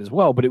all of that as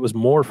well, but it was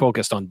more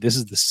focused on, this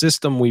is the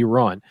system we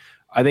run.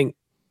 I think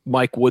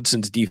Mike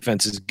Woodson's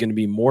defense is going to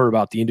be more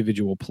about the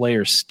individual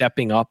players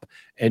stepping up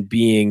and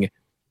being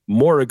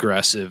more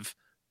aggressive,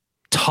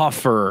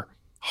 tougher,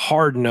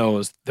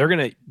 hard-nosed. You're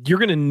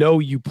going to know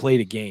you played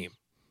a game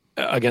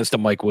against a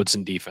Mike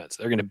Woodson defense.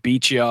 They're going to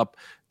beat you up.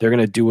 They're going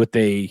to do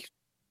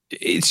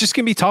it's just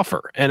going to be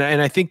tougher. And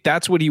I think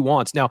that's what he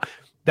wants. Now,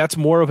 that's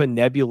more of a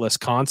nebulous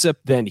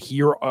concept than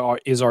here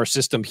is our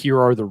system. Here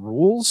are the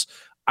rules.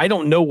 I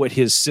don't know what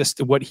his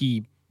system, what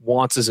he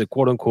wants as a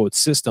quote unquote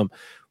system,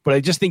 but I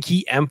just think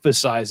he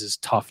emphasizes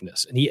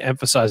toughness and he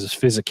emphasizes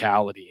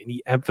physicality and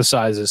he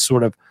emphasizes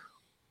sort of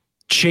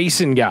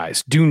chasing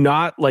guys. Do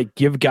not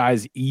give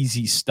guys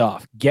easy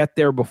stuff. Get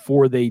there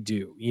before they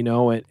do,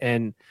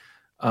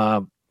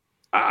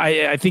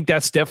 I think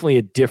that's definitely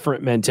a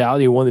different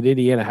mentality, one that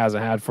Indiana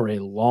hasn't had for a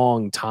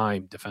long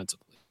time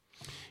defensively.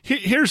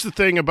 Here's the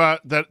thing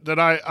about that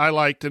I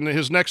liked, and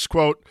his next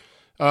quote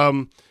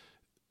in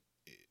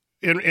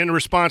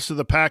response to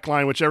the pack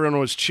line, which everyone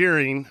was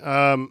cheering,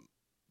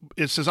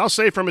 it says, I'll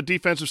say from a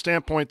defensive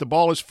standpoint, the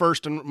ball is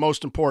first and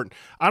most important.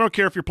 I don't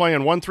care if you're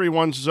playing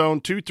 1-3-1 zone,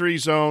 2-3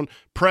 zone,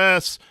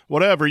 press,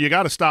 whatever, you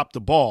got to stop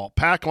the ball.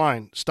 Pack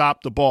line,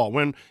 stop the ball.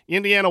 When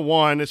Indiana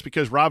won, it's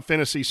because Rob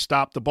Finney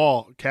stopped the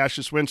ball.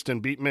 Cassius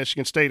Winston beat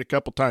Michigan State a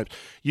couple times.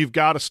 You've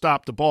got to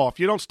stop the ball. If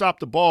you don't stop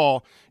the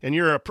ball and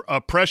you're a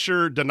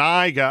pressure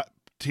deny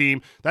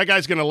team, that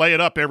guy's going to lay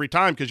it up every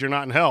time because you're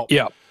not in help.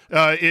 Yeah.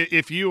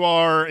 If you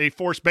are a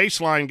forced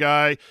baseline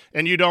guy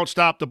and you don't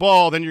stop the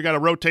ball, then you got to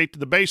rotate to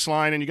the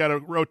baseline and you got to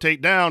rotate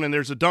down, and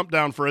there's a dump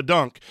down for a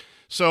dunk.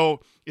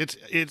 So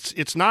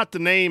it's not the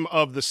name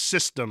of the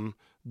system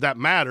that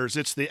matters.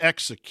 It's the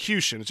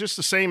execution. It's just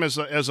the same as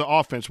an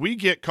offense. We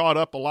get caught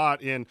up a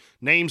lot in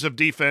names of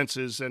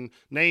defenses and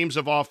names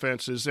of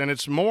offenses, and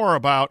it's more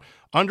about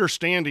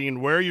understanding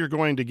where you're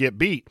going to get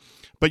beat.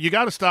 But you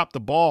got to stop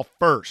the ball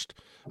first.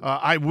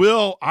 I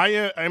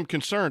am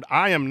concerned.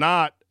 I am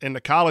not in the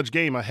college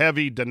game a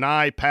heavy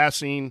deny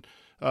passing,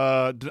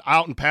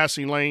 out in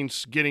passing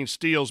lanes getting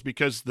steals,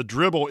 because the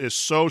dribble is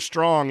so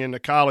strong in the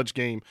college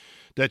game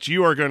that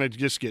you are going to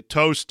just get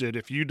toasted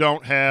if you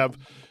don't have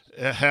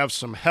have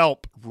some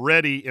help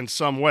ready in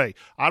some way.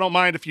 I don't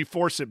mind if you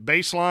force it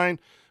baseline,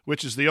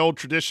 which is the old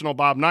traditional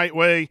Bob Knight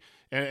way,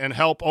 and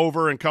help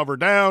over and cover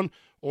down,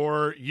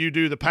 or you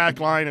do the pack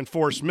line and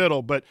force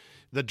middle. But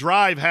the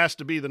drive has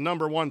to be the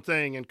number one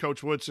thing in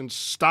Coach Woodson's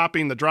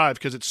stopping the drive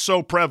because it's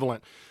so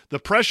prevalent. The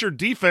pressure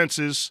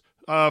defenses,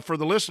 for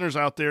the listeners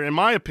out there, in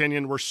my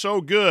opinion, were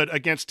so good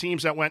against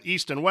teams that went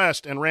east and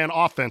west and ran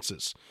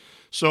offenses.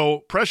 So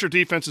pressure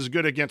defense is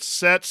good against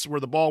sets where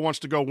the ball wants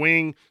to go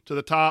wing to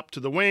the top to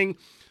the wing.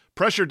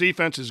 Pressure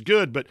defense is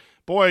good, but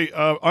boy,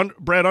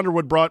 Brad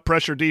Underwood brought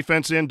pressure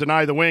defense in,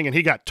 deny the wing, and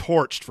he got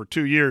torched for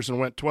 2 years and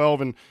went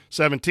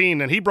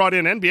 12-17. And he brought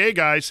in NBA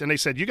guys, and they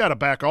said, you got to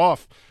back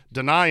off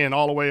denying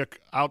all the way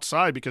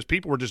outside because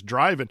people were just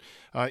driving.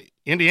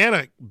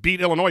 Indiana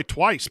beat Illinois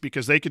twice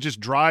because they could just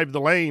drive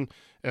the lane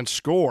and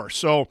score.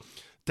 So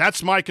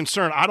that's my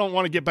concern. I don't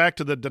want to get back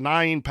to the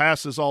denying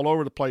passes all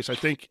over the place. I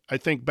think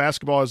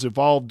basketball has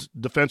evolved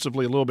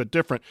defensively a little bit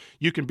different.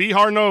 You can be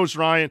hard-nosed,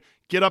 Ryan,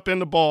 get up in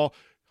the ball,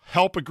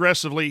 help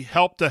aggressively,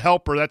 help the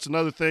helper. That's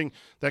another thing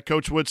that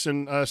Coach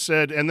Woodson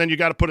said. And then you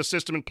got to put a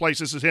system in place.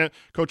 This is him,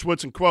 Coach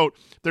Woodson quote,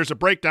 there's a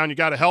breakdown, you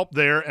got to help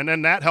there, and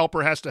then that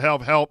helper has to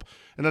have help,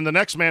 and then the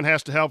next man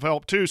has to have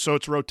help too, so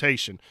it's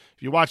rotation.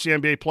 If you watch the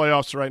NBA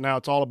playoffs right now,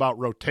 it's all about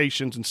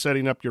rotations and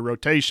setting up your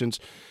rotations.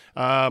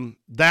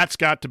 That's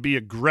got to be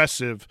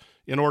aggressive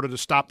in order to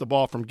stop the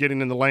ball from getting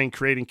in the lane,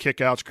 creating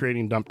kickouts,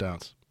 creating dump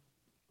downs.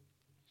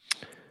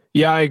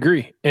 Yeah, I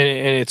agree. And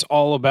it's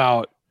all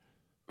about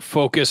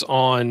focus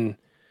on,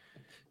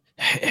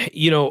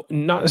 not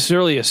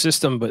necessarily a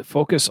system, but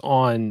focus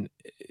on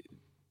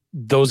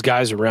those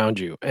guys around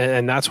you.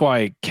 And that's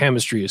why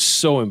chemistry is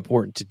so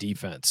important to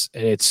defense.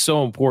 And it's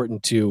so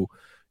important to,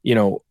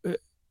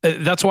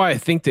 that's why I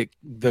think that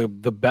the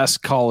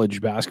best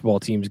college basketball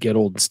teams get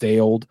old and stay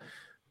old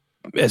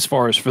as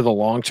far as for the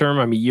long term.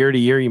 I mean, year to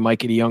year, you might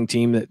get a young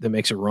team that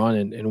makes a run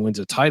and wins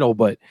a title,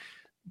 but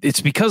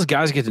it's because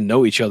guys get to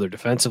know each other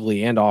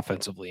defensively and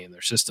offensively in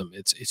their system.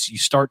 It's you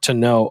start to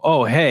know,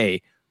 oh,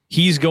 hey,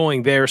 he's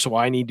going there, so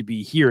I need to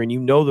be here. And you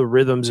know the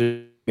rhythms of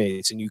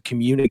mates and you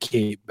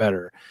communicate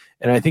better.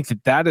 And I think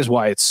that is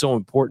why it's so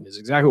important, is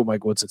exactly what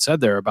Mike Woodson said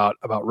there about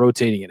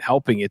rotating and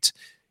helping. It's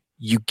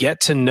you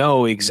get to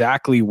know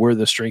exactly where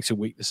the strengths and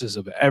weaknesses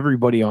of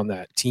everybody on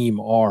that team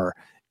are,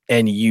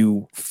 and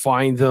you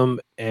find them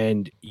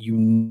and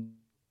you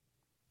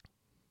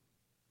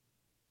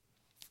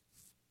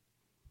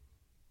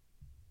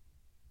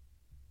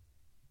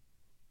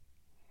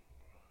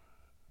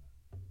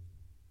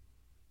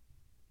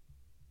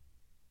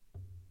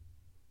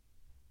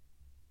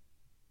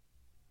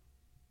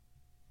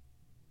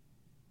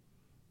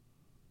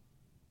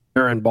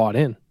and bought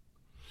in.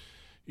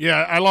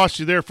 Yeah, I lost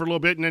you there for a little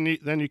bit, and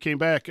then you came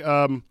back.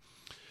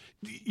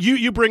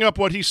 You bring up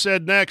what he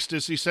said next.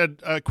 Is he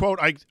said, quote,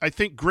 I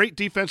think great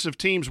defensive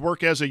teams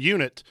work as a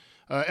unit.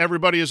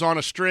 Everybody is on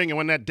a string, and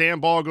when that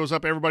damn ball goes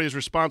up, everybody is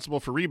responsible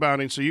for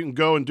rebounding, so you can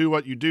go and do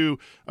what you do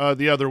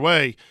the other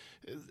way.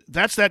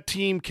 That's that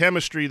team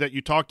chemistry that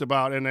you talked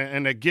about,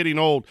 and that getting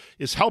old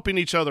is helping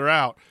each other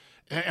out.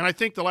 And I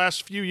think the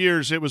last few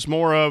years it was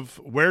more of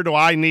where do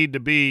I need to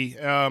be,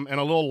 and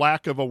a little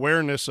lack of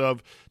awareness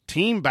of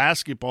team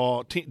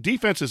basketball.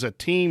 Defense is a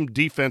team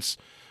defense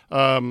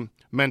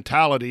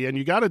mentality, and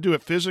you got to do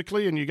it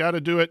physically, and you got to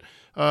do it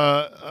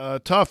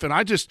tough. And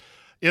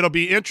it'll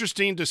be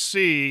interesting to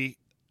see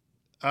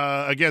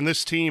again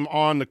this team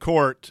on the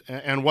court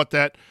and what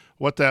that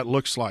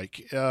looks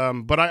like.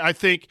 But I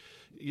think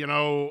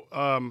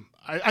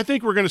I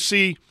think we're going to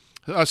see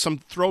some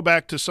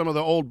throwback to some of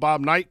the old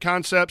Bob Knight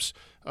concepts.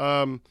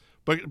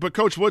 But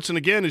Coach Woodson,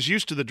 again, is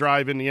used to the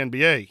drive in the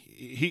NBA.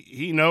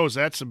 He knows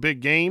that's a big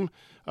game,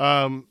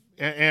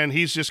 and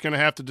he's just going to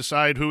have to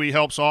decide who he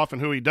helps off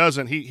and who he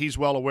doesn't. He's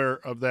well aware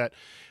of that.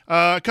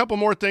 A couple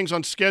more things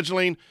on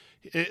scheduling.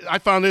 I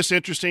found this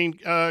interesting.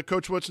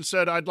 Coach Woodson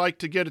said, I'd like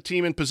to get a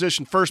team in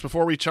position first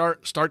before we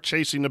start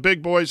chasing the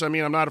big boys. I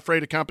mean, I'm not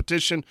afraid of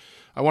competition.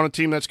 I want a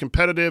team that's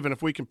competitive, and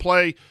if we can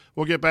play,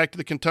 we'll get back to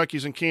the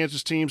Kentuckys and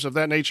Kansas teams of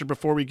that nature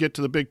before we get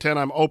to the Big Ten.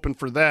 I'm open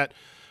for that.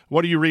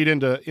 What do you read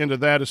into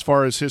that as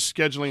far as his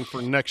scheduling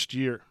for next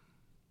year?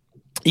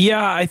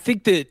 Yeah, I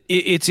think that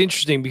it's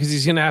interesting because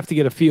he's going to have to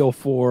get a feel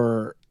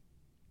for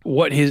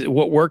what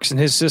works in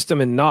his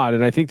system and not.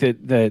 And I think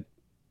that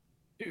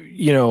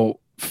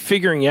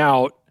figuring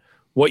out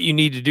what you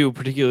need to do,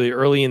 particularly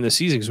early in the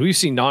season, because we've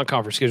seen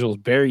non-conference schedules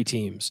bury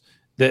teams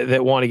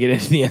that want to get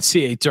into the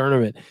NCAA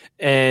tournament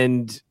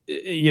and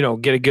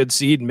get a good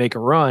seed and make a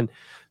run.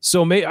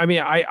 So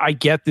I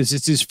get this.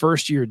 It's his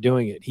first year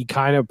doing it. He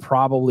kind of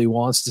probably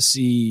wants to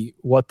see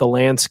what the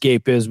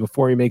landscape is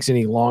before he makes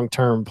any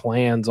long-term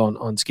plans on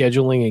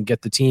scheduling and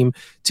get the team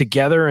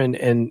together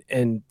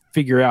and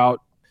figure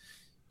out,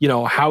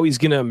 how he's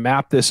going to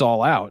map this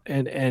all out.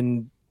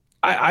 And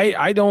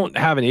I don't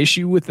have an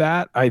issue with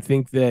that. I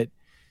think that,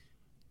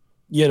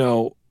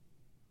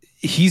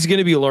 he's going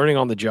to be learning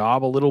on the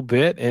job a little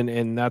bit.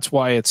 And that's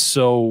why it's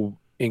so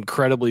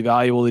incredibly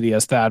valuable that he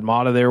has Thad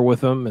Matta there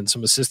with him and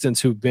some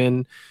assistants who've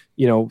been,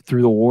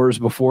 through the wars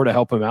before to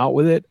help him out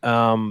with it.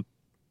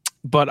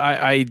 But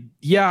I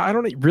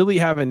don't really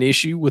have an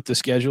issue with the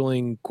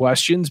scheduling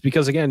questions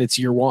because, again, it's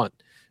year one.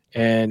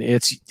 And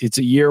it's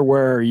a year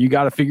where you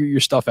got to figure your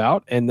stuff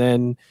out, and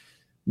then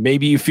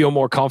maybe you feel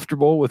more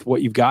comfortable with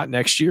what you've got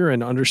next year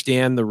and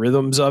understand the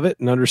rhythms of it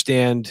and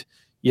understand,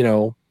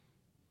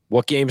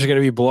 what games are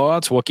going to be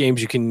blowouts, what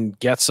games you can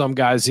get some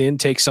guys in,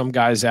 take some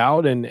guys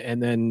out, and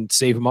then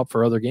save them up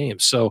for other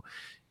games. So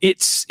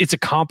it's a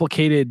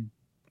complicated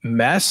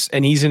mess,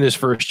 and he's in his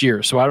first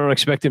year. So I don't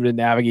expect him to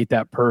navigate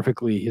that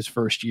perfectly his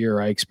first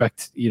year. I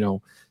expect, to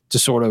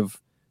sort of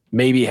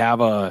maybe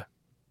have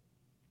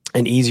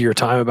an easier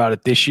time about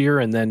it this year,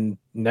 and then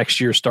next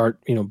year start,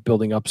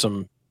 building up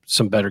some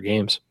better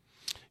games.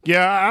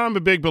 Yeah, I'm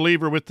a big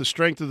believer with the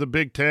strength of the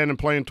Big Ten and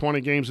playing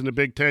 20 games in the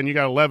Big Ten. You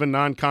got 11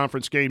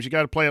 non-conference games. You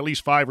got to play at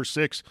least 5 or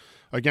 6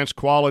 against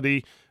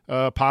quality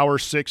Power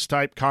 6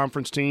 type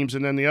conference teams,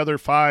 and then the other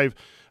 5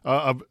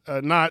 of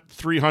not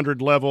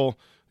 300 level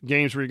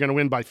games where you're going to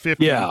win by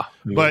 50,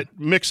 but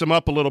mix them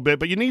up a little bit.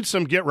 But you need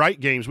some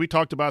get-right games. We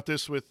talked about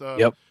this with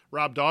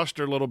Rob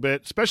Doster a little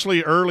bit,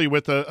 especially early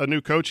with a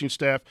new coaching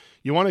staff.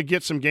 You want to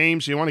get some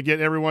games. You want to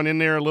get everyone in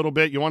there a little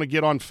bit. You want to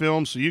get on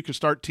film so you can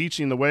start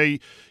teaching the way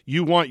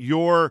you want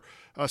your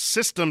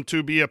system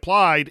to be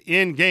applied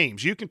in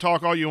games. You can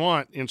talk all you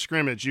want in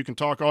scrimmage. You can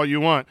talk all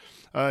you want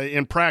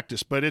in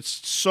practice, but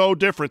it's so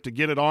different to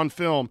get it on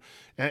film.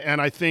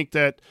 And I think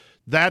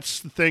that's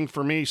the thing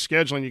for me,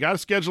 scheduling. You got to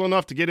schedule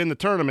enough to get in the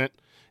tournament.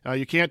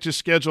 You can't just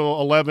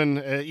schedule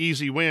 11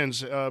 easy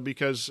wins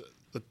because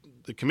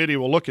the committee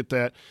will look at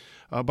that.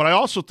 But I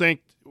also think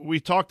we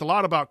talked a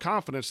lot about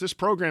confidence. This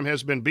program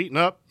has been beaten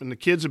up, and the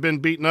kids have been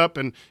beaten up,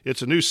 and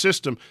it's a new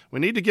system. We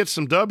need to get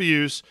some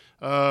W's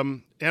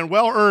and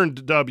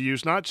well-earned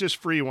W's, not just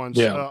free ones,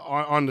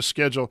 on the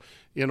schedule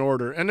in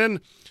order. And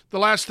then the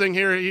last thing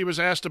here, he was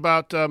asked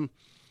about,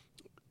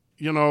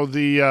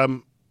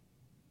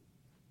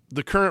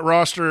 the current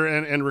roster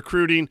and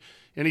recruiting,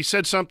 and he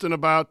said something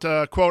about,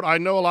 quote, I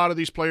know a lot of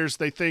these players,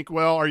 they think,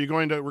 well, are you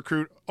going to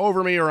recruit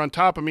over me or on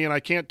top of me? And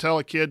I can't tell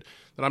a kid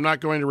that I'm not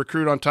going to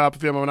recruit on top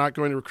of him. I'm not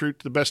going to recruit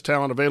the best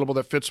talent available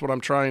that fits what I'm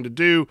trying to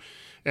do,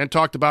 and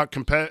talked about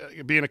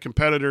being a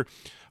competitor.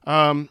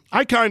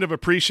 I kind of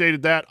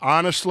appreciated that,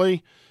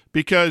 honestly,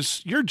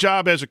 because your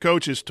job as a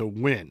coach is to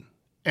win.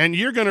 And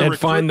you're going to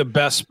find the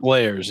best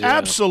players. Yeah.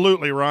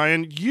 Absolutely,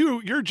 Ryan.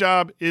 Your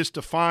job is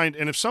to find,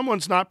 and if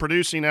someone's not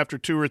producing after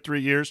 2 or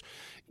 3 years,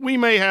 we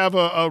may have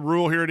a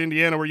rule here at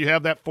Indiana where you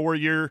have that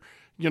 4-year,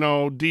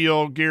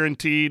 deal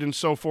guaranteed and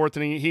so forth,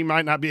 and he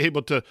might not be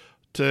able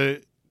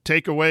to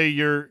take away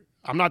your.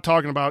 I'm not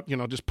talking about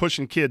just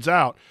pushing kids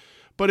out,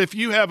 but if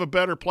you have a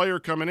better player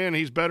coming in,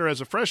 he's better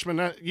as a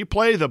freshman. You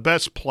play the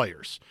best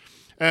players.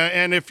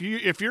 And if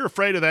you're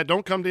afraid of that,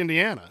 don't come to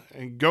Indiana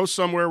and go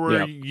somewhere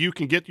where you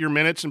can get your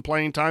minutes and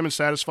playing time and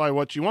satisfy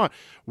what you want.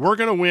 We're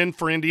going to win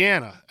for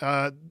Indiana.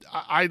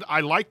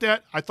 I like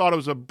that. I thought it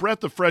was a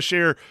breath of fresh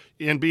air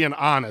in being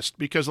honest,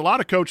 because a lot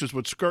of coaches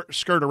would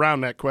skirt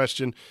around that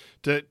question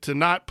to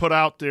not put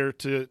out there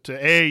to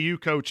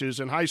AAU coaches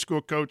and high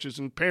school coaches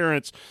and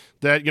parents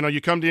that, you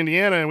come to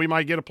Indiana and we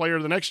might get a player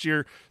the next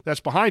year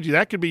that's behind you.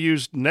 That could be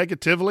used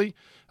negatively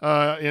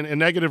in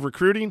negative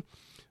recruiting.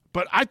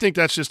 But I think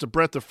that's just a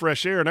breath of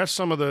fresh air, and that's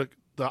some of the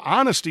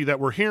honesty that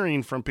we're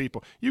hearing from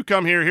people. You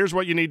come here, here's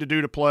what you need to do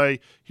to play,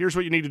 here's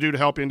what you need to do to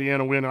help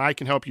Indiana win, and I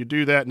can help you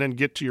do that and then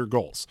get to your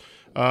goals.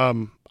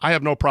 I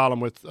have no problem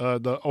with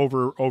the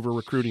over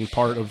recruiting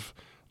part of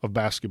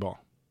basketball.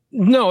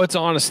 No, it's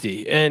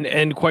honesty.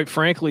 And quite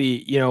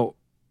frankly,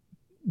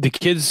 the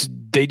kids,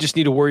 they just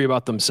need to worry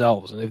about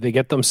themselves. And if they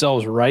get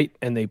themselves right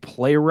and they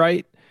play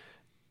right,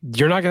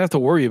 you're not going to have to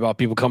worry about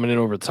people coming in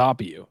over the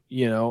top of you,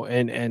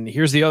 and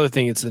here's the other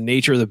thing. It's the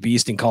nature of the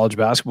beast in college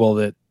basketball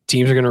that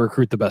teams are going to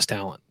recruit the best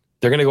talent.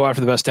 They're going to go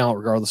after the best talent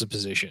regardless of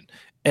position.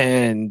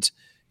 And,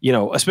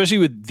 especially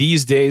with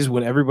these days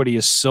when everybody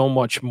is so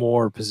much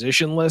more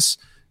positionless.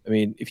 I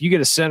mean, if you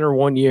get a center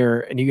one year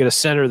and you get a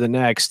center the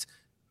next,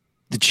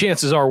 the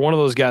chances are one of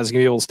those guys is going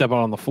to be able to step out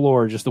on the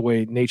floor just the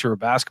way nature of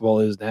basketball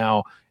is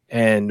now,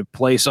 and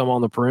play some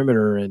on the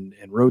perimeter and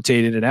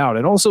rotate it out.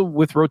 And also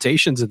with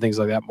rotations and things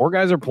like that, more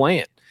guys are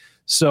playing.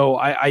 So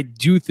I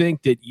do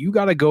think that you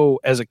got to go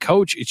as a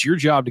coach. It's your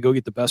job to go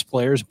get the best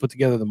players and put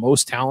together the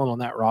most talent on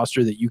that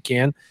roster that you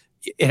can.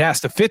 It has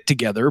to fit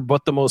together,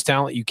 but the most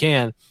talent you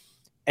can,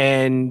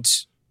 and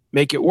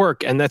make it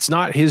work. And that's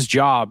not his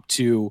job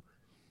to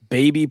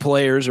baby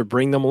players or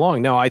bring them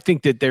along. Now, I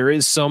think that there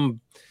is some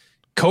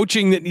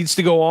coaching that needs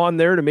to go on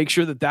there to make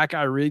sure that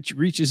guy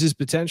reaches his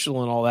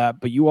potential and all that.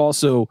 But you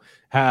also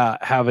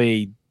have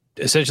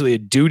essentially a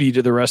duty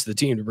to the rest of the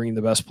team to bring in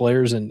the best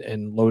players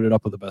and load it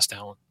up with the best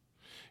talent.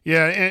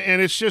 Yeah,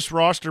 and it's just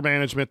roster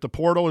management. The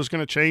portal is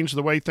going to change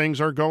the way things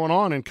are going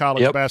on in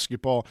college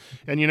basketball,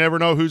 and you never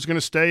know who's going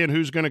to stay and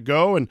who's going to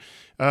go. And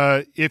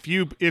if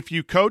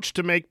you coach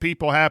to make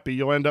people happy,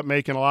 you'll end up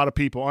making a lot of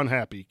people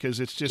unhappy because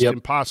it's just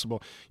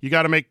impossible. You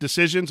got to make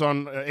decisions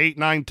on 8,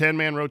 9,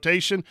 10-man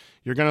rotation.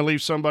 You're going to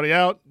leave somebody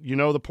out. You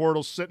know the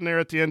portal's sitting there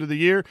at the end of the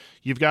year.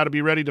 You've got to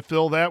be ready to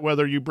fill that,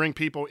 whether you bring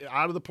people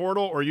out of the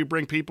portal or you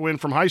bring people in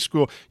from high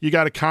school. You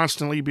got to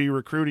constantly be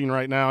recruiting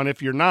right now, and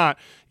if you're not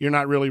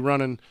really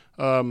running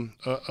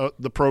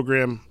the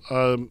program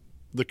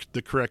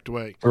the correct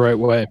way. The right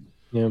way,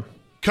 yeah.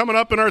 Coming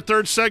up in our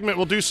third segment,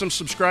 we'll do some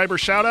subscriber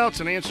shout-outs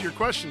and answer your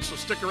questions, so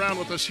stick around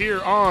with us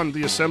here on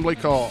the Assembly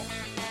Call.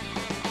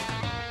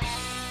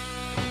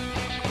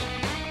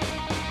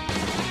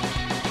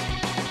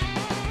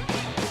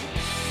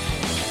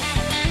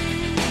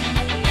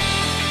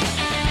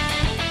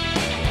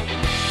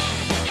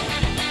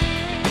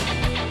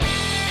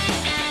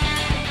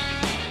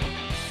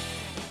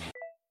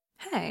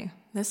 Hey,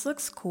 this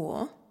looks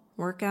cool.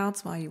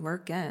 Workouts while you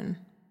work in.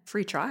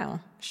 Free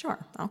trial.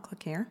 Sure, I'll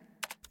click here.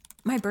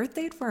 My birth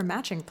date for a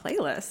matching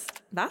playlist.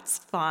 That's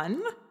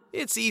fun.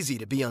 It's easy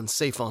to be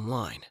unsafe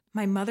online.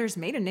 My mother's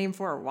maiden name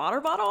for a water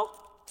bottle?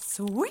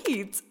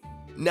 Sweet.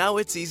 Now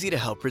it's easy to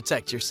help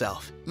protect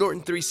yourself.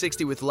 Norton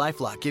 360 with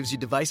LifeLock gives you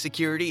device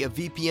security, a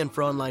VPN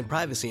for online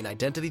privacy, and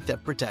identity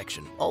theft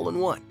protection, all in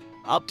one.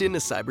 Opt in to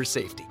cyber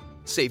safety.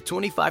 Save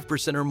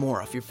 25% or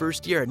more off your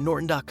first year at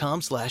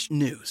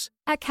norton.com/news.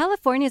 At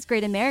California's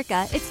Great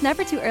America, it's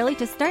never too early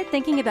to start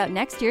thinking about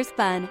next year's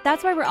fun.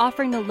 That's why we're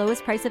offering the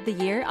lowest price of the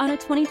year on a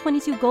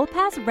 2022 Gold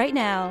Pass right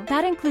now.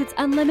 That includes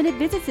unlimited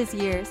visits this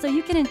year, so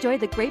you can enjoy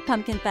the Great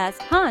Pumpkin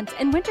Fest, Haunt,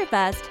 and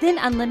Winterfest. Then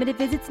unlimited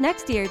visits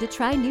next year to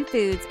try new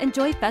foods,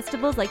 enjoy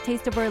festivals like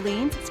Taste of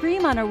Orleans,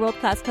 scream on our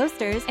world-class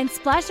coasters, and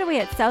splash away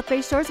at South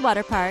Bay Shores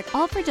Water Park,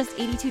 all for just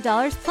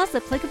 $82 plus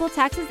applicable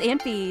taxes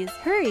and fees.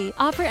 Hurry!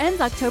 Offer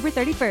ends October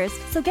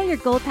 31st, so get your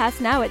Gold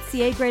Pass now at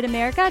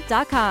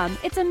cagreatamerica.com.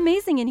 It's amazing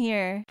in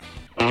here.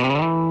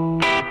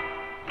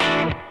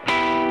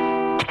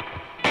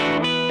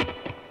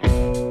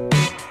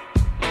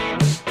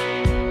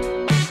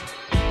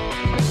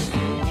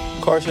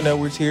 Carson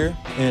Edwards here,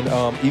 and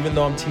even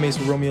though I'm teammates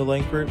with Romeo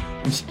Langford,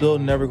 I'm still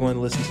never going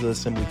to listen to the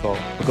Assembly Call.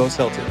 But go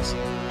Celtics.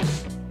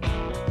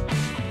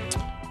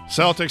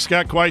 Celtics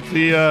got quite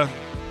the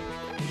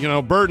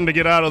burden to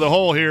get out of the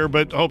hole here,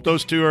 but I hope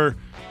those two are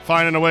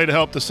finding a way to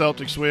help the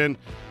Celtics win.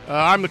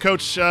 I'm the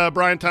coach,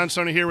 Brian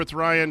Tonsoni, here with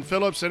Ryan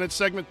Phillips, and it's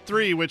segment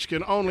 3, which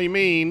can only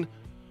mean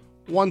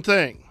one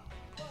thing.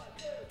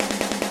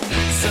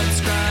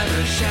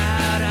 Subscriber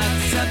shout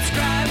out,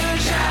 subscriber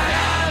shout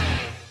out.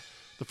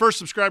 The first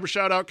subscriber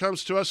shout out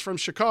comes to us from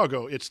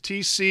Chicago. It's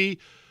TC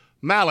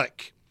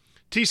Malik.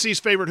 TC's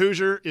favorite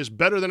Hoosier is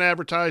better than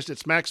advertised.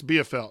 It's Max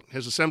Bielfeldt.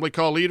 His Assembly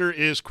Call leader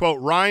is, quote,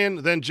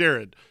 Ryan, then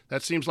Jared.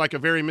 That seems like a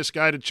very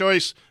misguided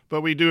choice,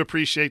 but we do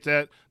appreciate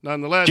that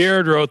nonetheless.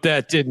 Jared wrote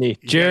that, didn't he?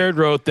 Jared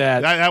wrote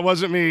that. That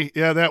wasn't me.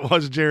 Yeah, that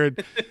was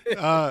Jared.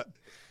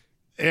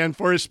 And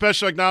for his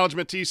special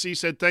acknowledgement, TC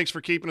said, thanks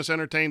for keeping us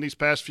entertained these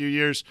past few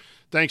years.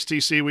 Thanks,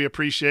 TC. We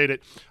appreciate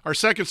it. Our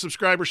second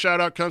subscriber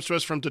shout-out comes to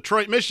us from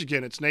Detroit,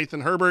 Michigan. It's Nathan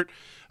Herbert.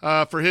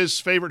 For his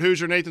favorite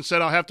Hoosier, Nathan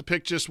said, I'll have to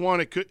pick just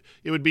one. It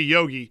would be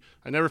Yogi.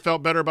 I never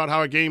felt better about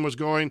how a game was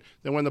going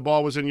than when the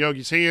ball was in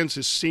Yogi's hands.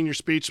 His senior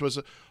speech was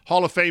a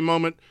Hall of Fame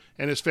moment,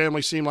 and his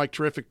family seemed like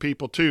terrific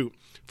people, too.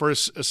 For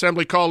his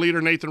Assembly Call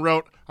leader, Nathan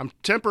wrote, I'm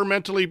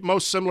temperamentally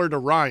most similar to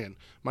Ryan.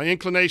 My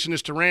inclination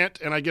is to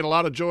rant, and I get a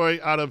lot of joy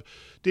out of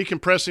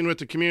decompressing with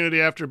the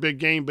community after a big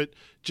game, but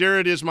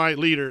Jared is my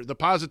leader. The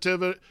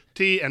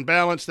positivity and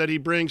balance that he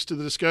brings to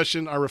the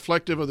discussion are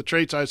reflective of the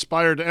traits I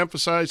aspire to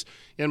emphasize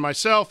in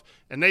myself,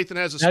 and Nathan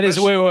has a That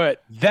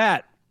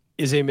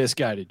is a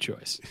misguided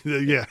choice.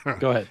 Yeah.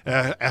 Go ahead.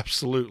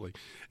 Absolutely.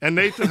 And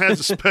Nathan has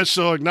a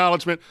special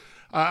acknowledgement.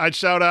 I'd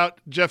shout out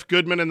Jeff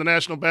Goodman and the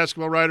National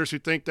Basketball Writers who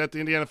think that the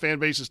Indiana fan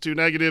base is too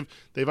negative.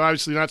 They've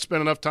obviously not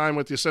spent enough time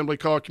with the Assembly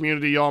Call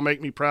community. You all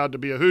make me proud to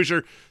be a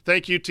Hoosier.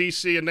 Thank you,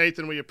 TC and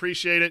Nathan. We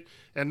appreciate it.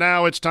 And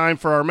now it's time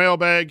for our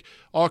mailbag.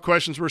 All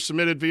questions were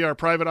submitted via our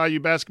private IU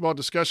basketball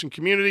discussion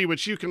community,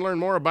 which you can learn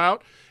more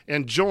about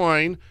and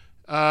join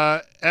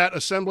at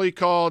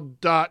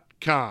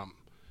assemblycall.com.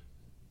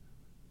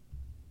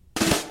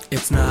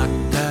 It's not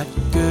that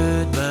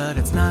good, but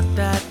it's not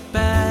that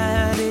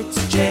bad.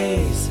 It's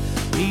Jay's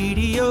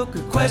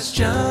mediocre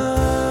question.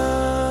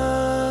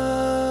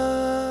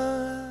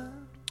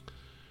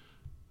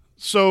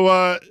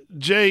 So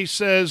Jay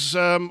says,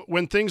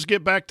 when things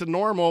get back to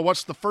normal,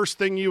 what's the first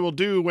thing you will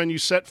do when you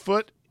set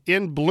foot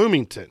in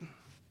Bloomington?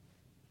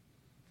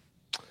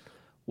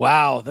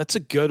 Wow, that's a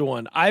good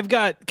one. I've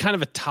got kind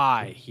of a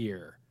tie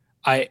here.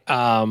 When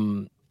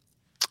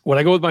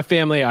I go with my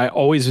family, I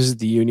always visit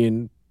the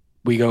Union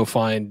we go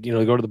find,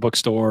 go to the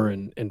bookstore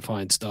and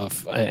find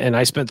stuff. And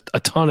I spent a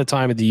ton of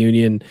time at the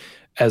Union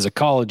as a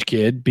college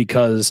kid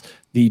because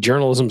the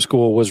journalism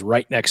school was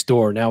right next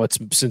door. Now it's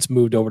since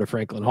moved over to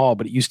Franklin Hall,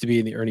 but it used to be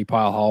in the Ernie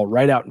Pyle Hall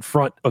right out in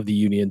front of the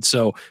Union.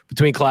 So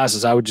between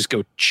classes, I would just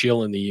go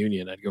chill in the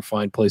Union. I'd go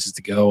find places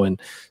to go and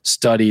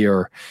study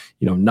or,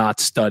 not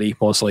study,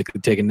 most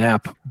likely take a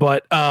nap.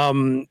 But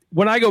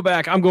when I go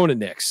back, I'm going to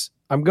Nick's.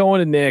 I'm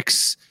going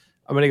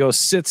to go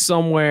sit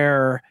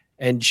somewhere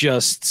and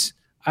just,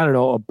 I don't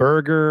know, a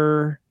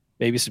burger,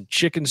 maybe some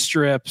chicken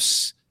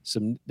strips,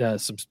 some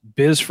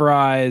biz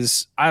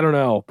fries. I don't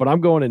know, but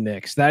I'm going to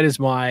Nick's. That's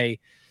my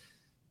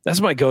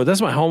go.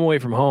 That's my home away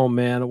from home,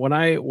 man. When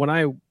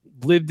I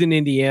lived in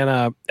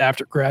Indiana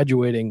after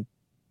graduating,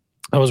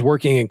 I was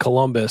working in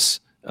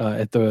Columbus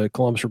at the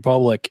Columbus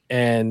Republic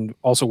and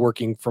also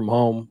working from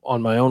home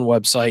on my own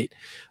website.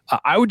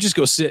 I would just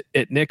go sit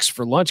at Nick's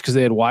for lunch because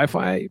they had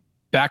Wi-Fi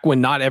back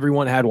when not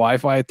everyone had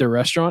Wi-Fi at their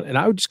restaurant. And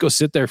I would just go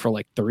sit there for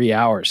like 3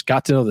 hours,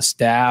 got to know the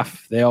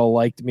staff. They all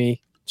liked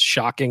me,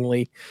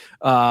 shockingly.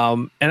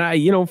 And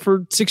I,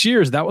 for 6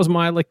 years, that was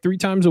my 3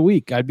 times a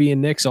week. I'd be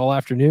in Nick's all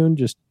afternoon,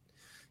 just,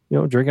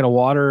 drinking a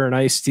water and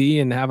iced tea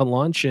and having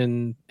lunch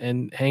and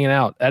hanging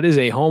out. That is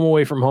a home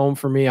away from home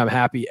for me. I'm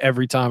happy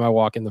every time I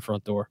walk in the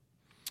front door.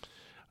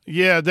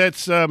 Yeah,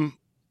 that's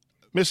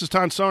Mrs.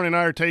 Tonsoni and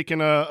I are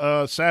taking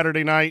a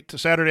Saturday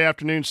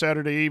afternoon,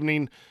 Saturday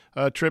evening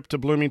trip to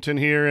Bloomington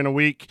here in a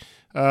week.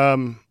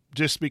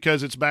 Just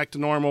because it's back to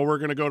normal, we're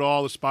going to go to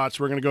all the spots.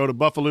 We're going to go to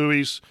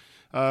Buffalo's.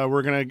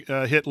 We're going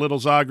to hit Little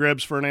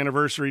Zagreb's for an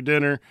anniversary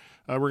dinner.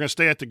 We're going to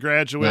stay at the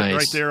Graduate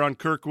right there on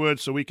Kirkwood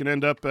so we can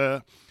end up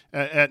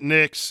at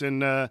Nick's.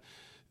 And,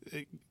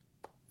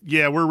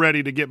 we're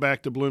ready to get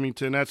back to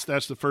Bloomington. That's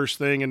the first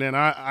thing. And then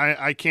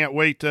I can't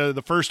wait.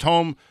 The first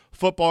home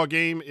football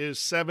game is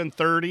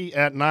 7:30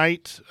 at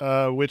night,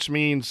 which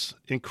means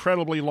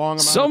incredibly long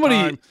amount of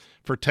time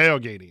for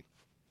tailgating.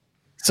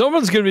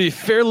 Someone's going to be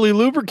fairly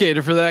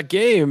lubricated for that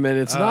game, and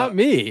it's not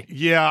me.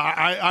 Yeah,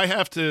 I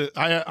have to.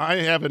 I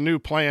have a new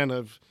plan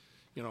of,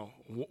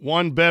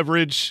 one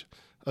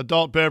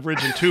adult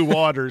beverage, and 2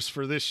 waters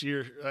for this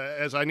year,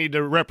 as I need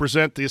to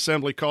represent the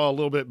assembly call a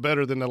little bit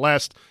better than the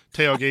last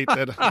tailgate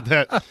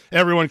that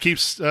everyone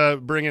keeps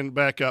bringing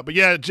back up. But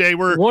yeah, Jay,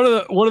 we're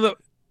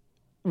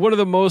one of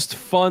the most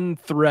fun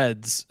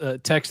threads,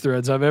 text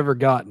threads I've ever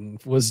gotten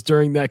was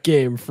during that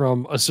game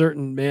from a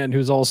certain man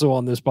who's also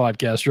on this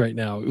podcast right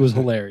now. It was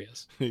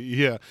hilarious.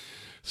 Yeah.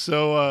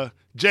 So,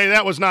 Jay,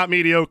 that was not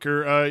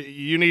mediocre.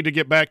 You need to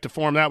get back to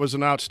form. That was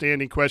an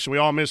outstanding question. We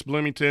all miss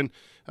Bloomington,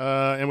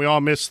 and we all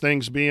miss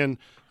things being,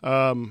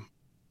 back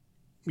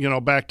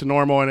to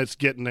normal, and it's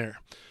getting there.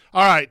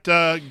 All right.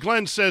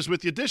 Glenn says,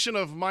 with the addition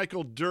of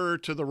Michael Durr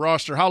to the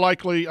roster, how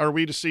likely are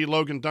we to see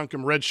Logan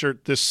Duncombe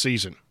redshirt this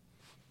season?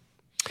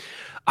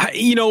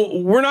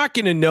 We're not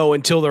going to know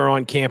until they're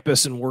on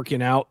campus and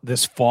working out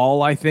this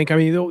fall, I think. I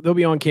mean, they'll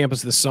be on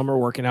campus this summer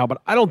working out,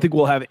 but I don't think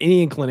we'll have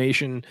any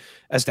inclination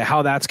as to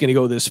how that's going to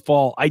go this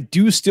fall. I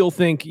do still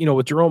think,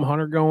 with Jerome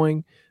Hunter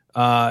going,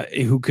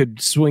 who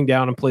could swing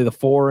down and play the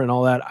 4 and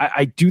all that,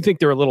 I do think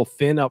they're a little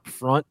thin up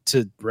front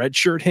to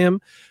redshirt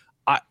him.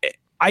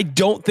 I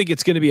don't think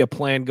it's going to be a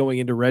plan going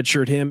into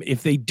redshirt him.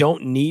 If they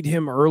don't need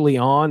him early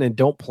on and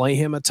don't play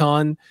him a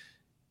ton,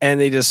 and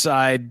they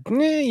decide,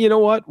 you know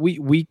what,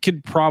 we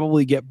could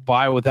probably get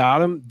by without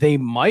him, they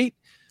might.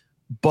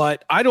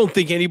 But I don't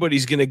think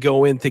anybody's going to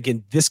go in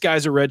thinking this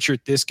guy's a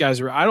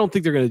redshirt, I don't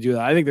think they're going to do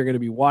that. I think they're going to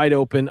be wide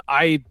open.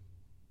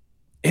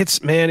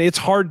 It's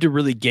hard to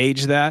really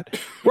gauge that.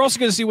 We're also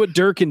going to see what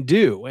Durr can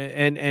do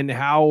and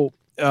how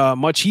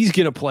much he's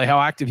going to play, how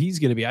active he's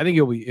going to be. I think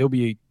he'll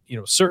be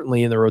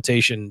certainly in the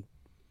rotation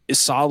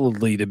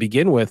solidly to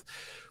begin with,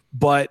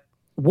 but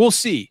we'll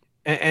see.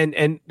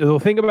 And the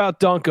thing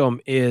about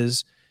Duncombe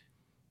is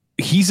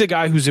he's a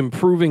guy who's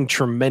improving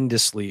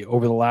tremendously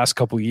over the last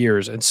couple of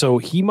years. And so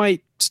he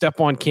might step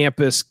on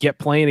campus, get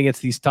playing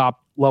against these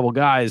top level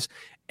guys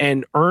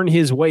and earn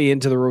his way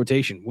into the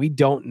rotation. We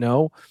don't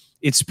know.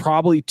 It's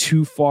probably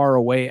too far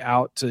away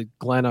out to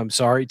Glenn. I'm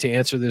sorry to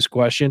answer this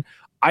question.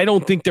 I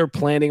don't think they're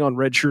planning on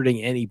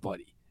redshirting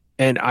anybody.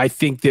 And I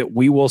think that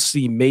we will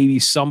see maybe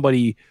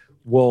somebody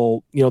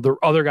will, the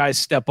other guys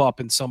step up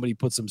and somebody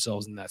puts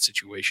themselves in that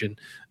situation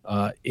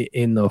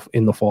in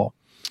the fall.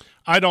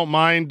 I don't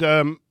mind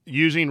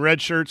using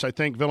red shirts. I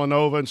think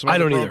Villanova and some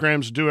other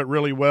programs do it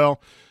really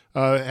well.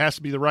 It has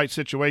to be the right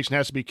situation,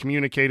 has to be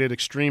communicated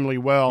extremely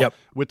well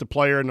with the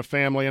player and the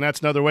family, and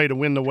that's another way to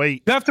win the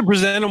weight. You have to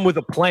present them with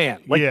a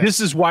plan. This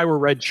is why we're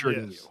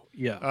redshirting you.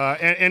 Yeah.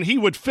 And he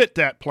would fit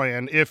that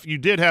plan if you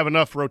did have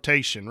enough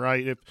rotation,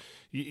 right?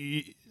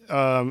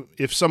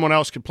 If someone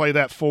else could play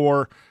that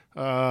 4,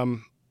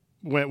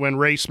 when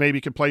Race maybe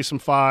could play some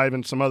 5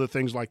 and some other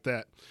things like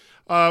that.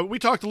 We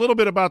talked a little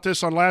bit about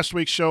this on last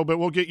week's show, but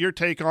we'll get your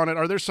take on it.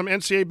 Are there some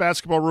NCAA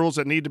basketball rules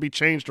that need to be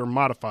changed or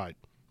modified?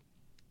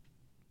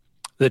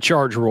 The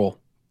charge rule,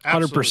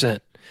 100%.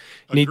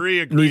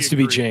 Needs to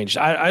be changed.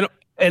 I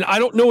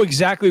don't know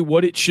exactly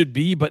what it should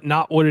be, but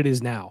not what it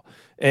is now.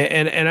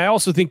 And I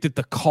also think that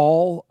the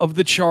call of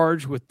the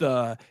charge with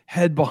the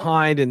head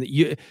behind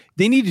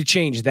they need to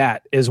change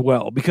that as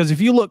well, because if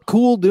you look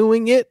cool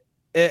doing it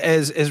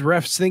as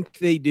refs think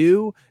they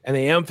do, and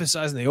they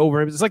emphasize and they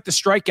overemphasize, it's like the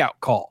strikeout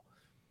call.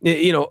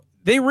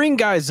 They ring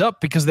guys up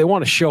because they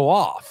want to show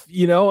off,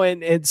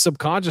 and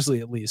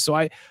subconsciously at least.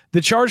 So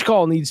the charge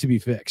call needs to be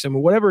fixed. I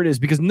mean, whatever it is,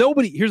 because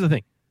here's the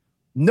thing.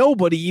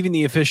 Nobody, even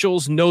the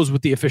officials, knows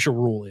what the official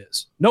rule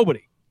is.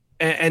 Nobody.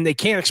 And they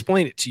can't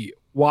explain it to you,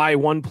 why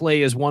one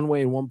play is one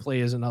way and one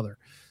play is another.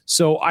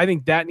 So I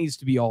think that needs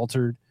to be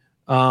altered.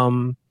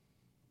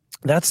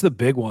 That's the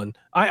big one.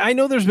 I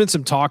know there's been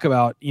some talk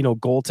about,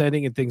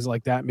 goaltending and things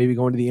like that, maybe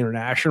going to the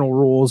international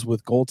rules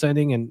with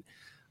goaltending, and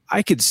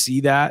I could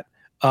see that.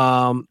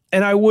 And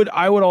I would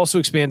also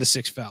expand to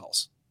 6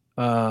 fouls.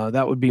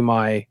 That would be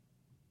my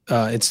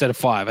instead of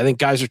 5. I think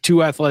guys are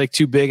too athletic,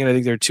 too big, and I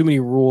think there are too many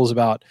rules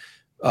about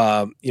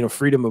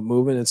freedom of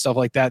movement and stuff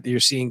like that you're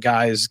seeing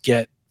guys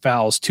get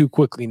fouls too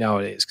quickly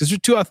nowadays because they're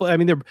too athletic. I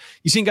mean, you're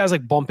seeing guys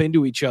like bump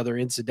into each other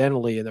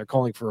incidentally, and they're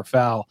calling for a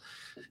foul.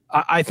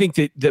 I think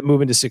that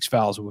moving to 6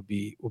 fouls would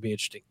be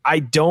interesting. I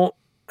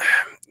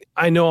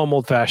know I'm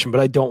old fashioned,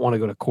 but I don't want to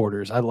go to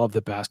quarters. I love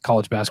that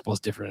college basketball is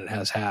different. It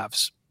has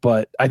halves,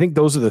 but I think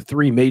those are the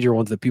 3 major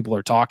ones that people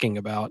are talking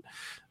about.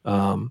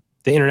 The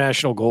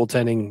international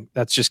goaltending,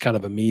 that's just kind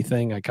of a me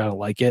thing. I kind of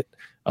like it.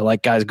 I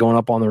like guys going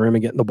up on the rim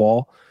and getting the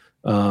ball.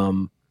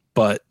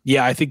 But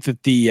yeah, I think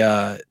that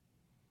the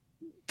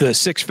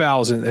 6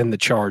 fouls and the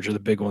charge are the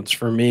big ones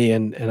for me.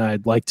 And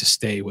I'd like to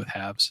stay with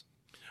halves.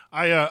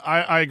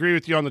 I agree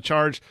with you on the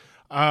charge.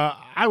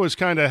 I was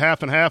kind of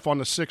half and half on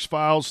the 6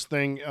 fouls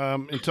thing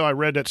until I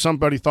read that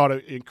somebody thought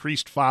it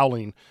increased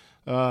fouling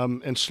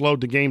and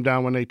slowed the game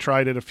down when they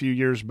tried it a few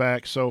years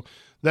back. So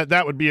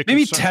that would be a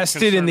maybe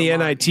test it in the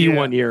NIT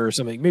 1 year or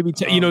something. Maybe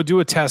do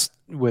a test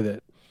with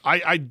it.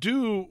 I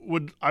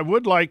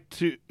would like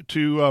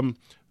to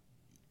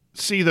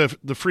see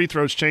the free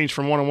throws change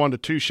from 1-on-1 to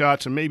 2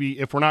 shots, and maybe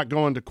if we're not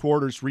going to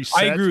quarters,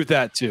 reset. I agree with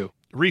that too.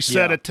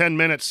 Reset at 10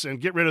 minutes and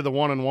get rid of the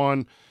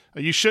 1-on-1.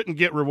 You shouldn't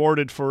get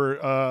rewarded for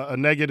a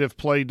negative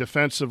play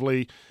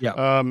defensively.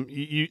 Yeah.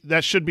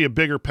 That should be a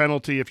bigger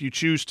penalty if you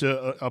choose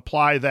to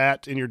apply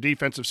that in your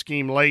defensive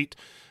scheme late.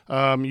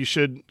 You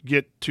should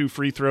get 2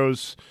 free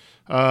throws,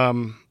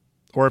 or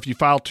if you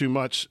foul too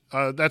much.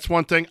 That's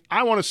one thing.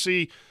 I want to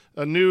see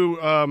a new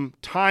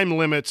time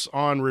limits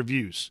on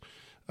reviews.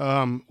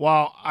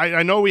 While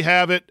I know we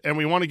have it and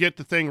we want to get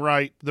the thing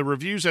right, the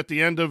reviews at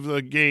the end of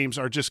the games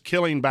are just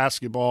killing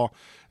basketball.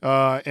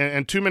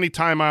 And too many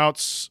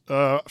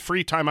timeouts,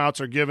 free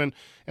timeouts are given,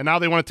 and now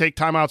they want to take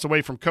timeouts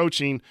away from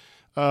coaching.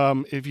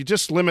 If you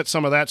just limit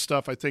some of that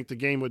stuff, I think the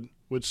game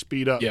would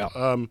speed up. Yeah,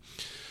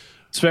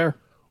 it's fair.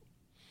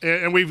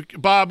 And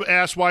Bob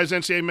asked, why is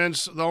NCAA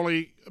men's the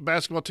only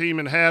basketball team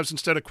in halves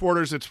instead of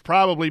quarters? It's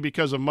probably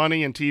because of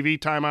money, and TV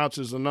timeouts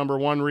is the number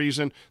one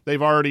reason.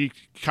 They've already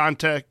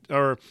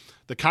the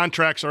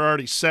contracts are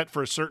already set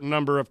for a certain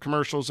number of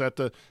commercials at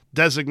the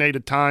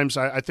designated times.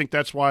 I think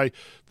that's why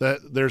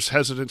there's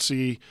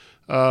hesitancy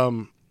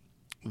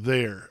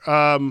there.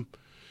 I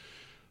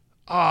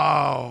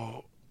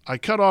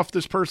cut off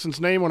this person's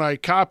name when I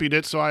copied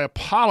it, so I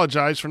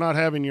apologize for not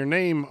having your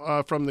name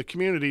from the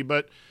community,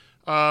 but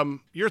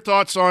your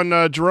thoughts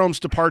on Jerome's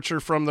departure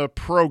from the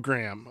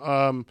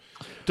program.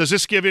 Does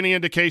this give any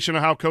indication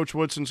of how Coach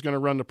Woodson's going to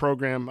run the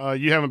program?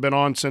 You haven't been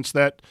on since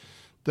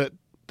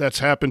that's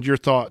happened. Your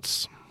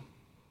thoughts?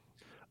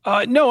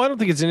 No, I don't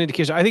think it's an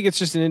indication. I think it's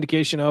just an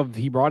indication of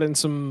he brought in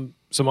some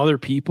other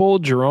people.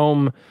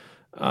 Jerome,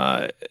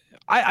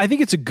 I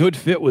think it's a good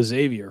fit with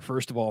Xavier,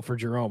 first of all, for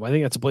Jerome. I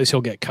think that's a place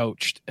he'll get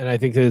coached, and I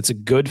think that it's a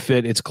good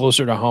fit. It's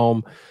closer to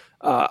home.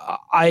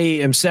 I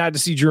am sad to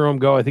see Jerome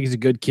go. I think he's a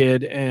good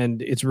kid,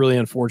 and it's really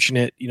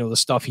unfortunate, the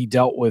stuff he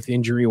dealt with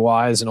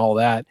injury-wise and all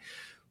that.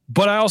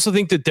 But I also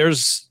think that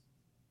there's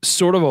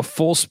sort of a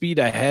full speed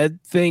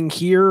ahead thing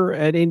here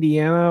at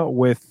Indiana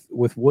with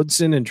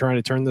Woodson and trying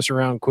to turn this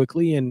around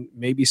quickly, and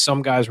maybe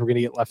some guys were going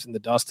to get left in the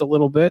dust a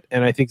little bit,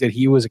 and I think that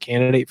he was a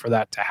candidate for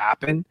that to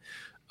happen.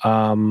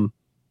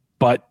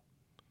 But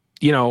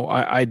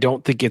I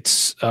don't think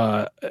it's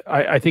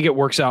I think it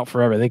works out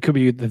for everybody. It could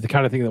be the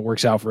kind of thing that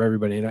works out for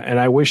everybody. And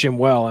I wish him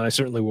well, and I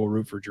certainly will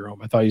root for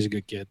Jerome. I thought he's a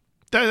good kid.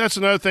 That's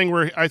another thing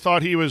where I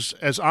thought he was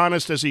as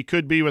honest as he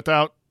could be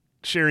without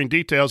sharing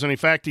details. And in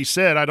fact, he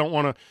said, I don't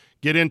want to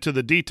get into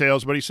the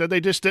details, but he said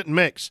they just didn't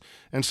mix.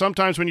 And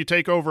sometimes when you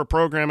take over a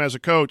program as a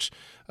coach,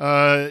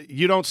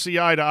 you don't see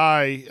eye to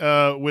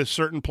eye with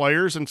certain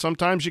players, and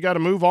sometimes you got to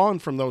move on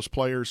from those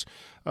players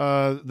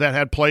that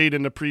had played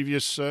in the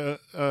previous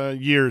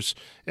years.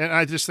 And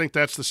I just think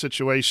that's the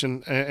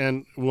situation,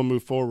 and we'll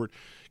move forward.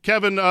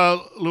 Kevin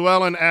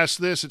Llewellyn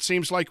asked this. It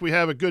seems like we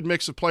have a good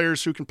mix of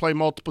players who can play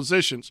multiple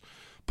positions.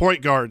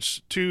 Point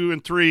guards, 2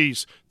 and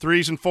 3s,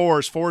 3s and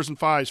 4s, 4s and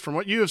 5s. From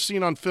what you have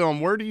seen on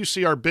film, where do you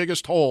see our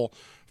biggest hole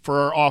for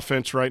our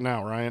offense right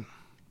now, Ryan?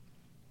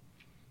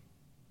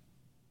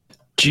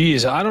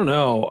 Geez, I don't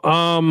know.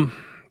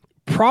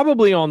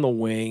 Probably on the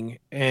wing,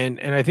 and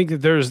I think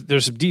that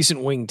there's some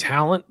decent wing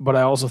talent, but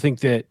I also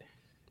think that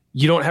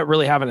you don't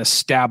really have an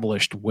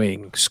established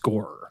wing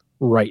scorer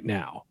right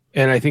now.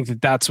 And I think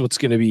that that's what's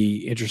going to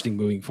be interesting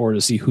moving forward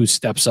to see who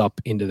steps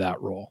up into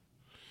that role.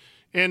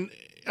 And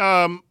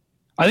I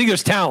think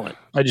there's talent.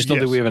 I just don't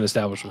think we have an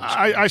established one.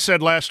 I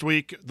said last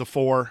week the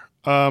 4.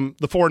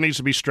 The 4 needs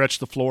to be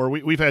stretched the floor.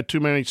 We've had too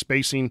many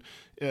spacing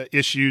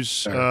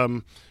issues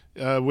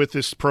with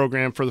this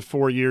program for the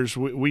 4 years.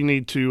 We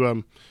need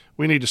to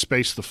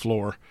space the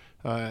floor,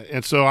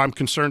 and so I'm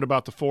concerned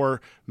about the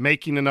 4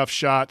 making enough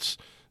shots.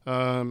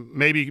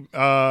 Maybe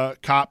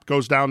Kopp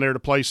goes down there to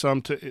play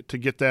some to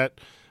get that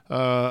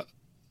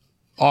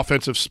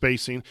offensive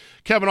spacing.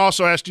 Kevin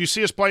also asked, do you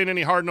see us playing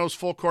any hard-nosed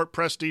full-court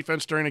press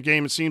defense during a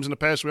game? It seems in the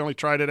past we only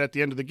tried it at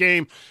the end of the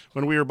game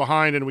when we were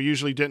behind, and we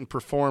usually didn't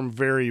perform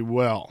very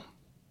well.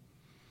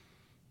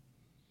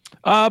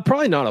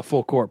 Probably not a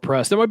full-court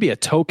press. There might be a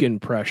token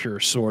pressure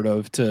sort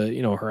of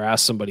to,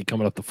 harass somebody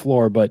coming up the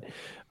floor, but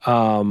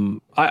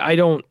I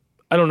don't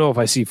know if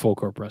I see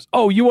full-court press.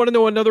 Oh, you want to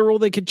know another rule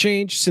they could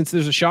change since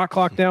there's a shot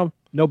clock now?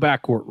 No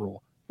backcourt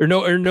rule. Or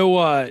no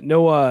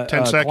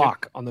 10 second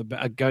clock on the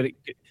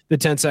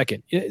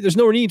 10-second. There's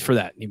no need for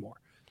that anymore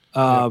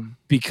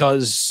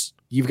because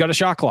you've got a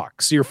shot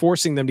clock. So you're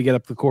forcing them to get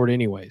up the court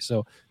anyway.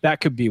 So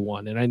that could be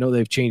one. And I know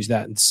they've changed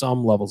that in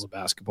some levels of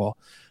basketball.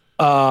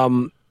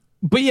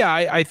 But yeah,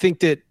 I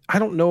think that I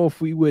don't know if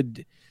we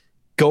would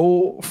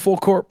go full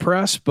court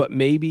press, but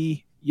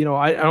maybe,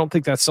 I don't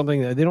think that's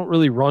something that they don't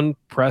really run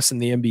press in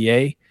the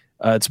NBA.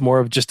 It's more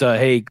of just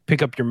hey,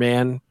 pick up your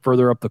man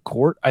further up the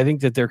court. I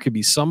think that there could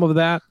be some of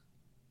that,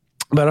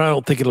 but I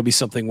don't think it'll be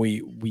something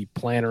we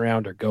plan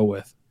around or go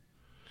with.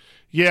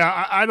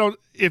 Yeah, I don't.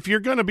 If you're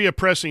going to be a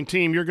pressing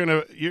team,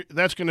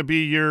 that's going to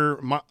be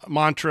your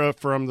mantra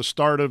from the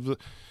start of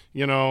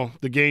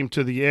the game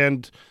to the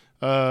end,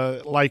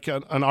 like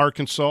an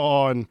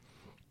Arkansas and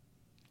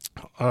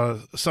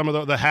some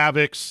of the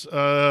Havocs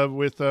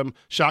with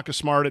Shaka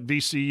Smart at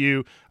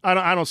VCU.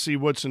 I don't see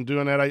Woodson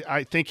doing that.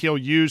 I think he'll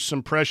use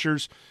some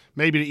pressures,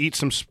 maybe to eat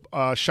some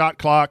shot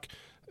clock,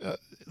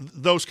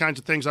 those kinds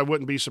of things. I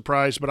wouldn't be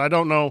surprised, but I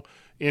don't know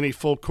any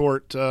full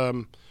court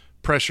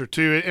pressure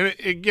too. And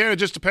again, it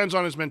just depends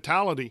on his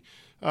mentality.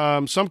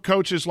 Some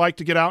coaches like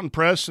to get out and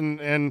press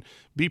and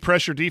be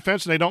pressure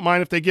defense, and they don't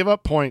mind if they give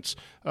up points.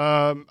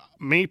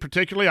 Me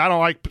particularly, I don't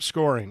like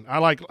scoring. I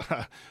like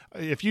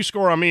if you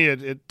score on me,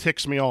 it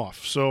ticks me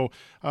off. So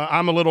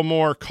I'm a little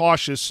more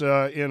cautious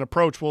in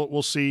approach.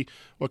 We'll see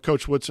what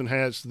Coach Woodson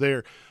has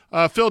there.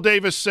 Phil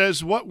Davis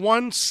says, what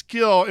one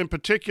skill in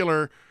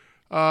particular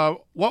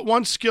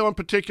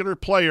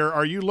player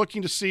are you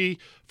looking to see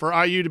for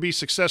IU to be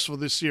successful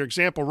this year?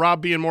 Example,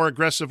 Rob being more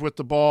aggressive with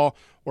the ball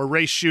or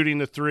Race shooting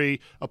the 3.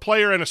 A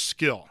player and a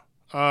skill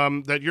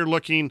that you're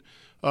looking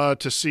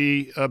to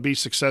see be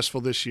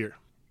successul this year.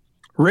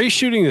 Race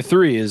shooting the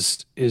 3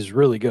 is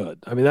really good.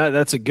 I mean,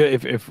 that's a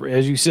good, if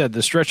as you said,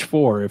 the stretch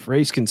 4, if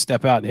Race can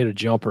step out and hit a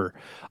jumper,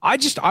 I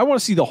want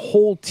to see the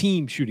whole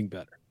team shooting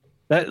better.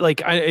 That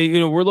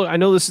I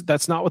know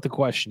that's not what the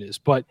question is,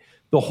 but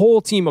the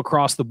whole team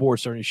across the board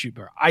starting to shoot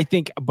better. I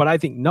think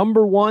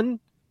number one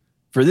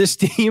for this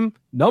team,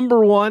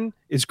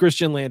 is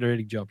Christian Lander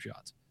hitting jump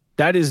shots.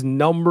 That is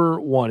number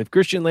one. If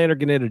Christian Lander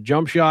can hit a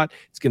jump shot,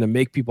 it's going to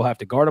make people have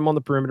to guard him on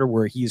the perimeter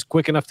where he's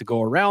quick enough to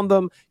go around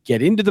them,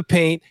 get into the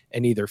paint,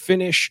 and either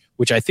finish,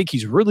 which I think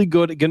he's really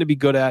going to be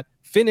good at,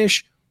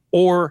 finish,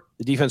 or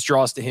the defense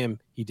draws to him,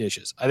 he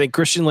dishes. I think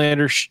Christian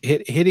Lander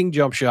hitting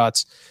jump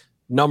shots,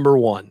 number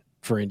one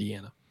for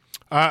Indiana.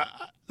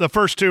 The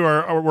first two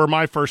were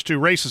my first two.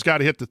 Race has got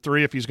to hit the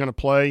 3 if he's going to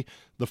play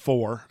the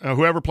 4.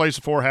 Whoever plays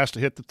the 4 has to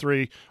hit the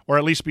 3 or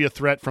at least be a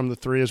threat from the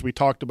 3, as we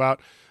talked about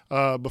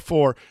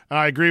before. And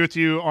I agree with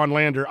you on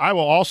Lander. I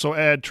will also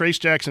add Trace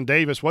Jackson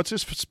Davis. What's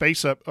his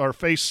face up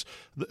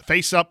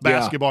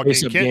basketball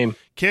game?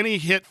 Can he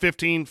hit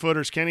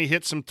 15-footers? Can he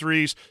hit some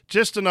threes?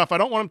 Just enough. I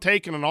don't want him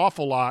taking an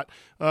awful lot,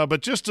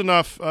 but just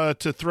enough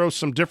to throw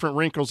some different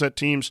wrinkles at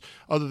teams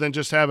other than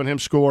just having him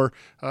score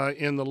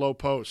in the low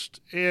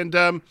post.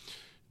 And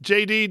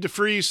J.D.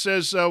 DeFries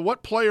says,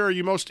 what player are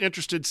you most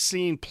interested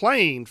seeing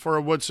playing for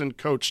a Woodson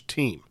coach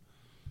team?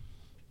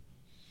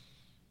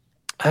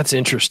 That's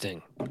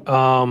interesting.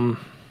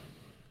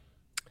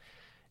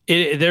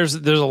 There's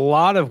a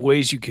lot of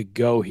ways you could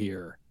go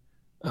here.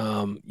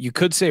 You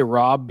could say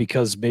Rob,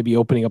 because maybe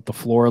opening up the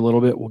floor a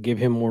little bit will give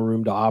him more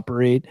room to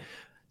operate.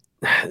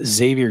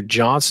 Xavier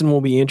Johnson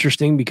will be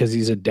interesting because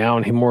he's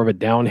more of a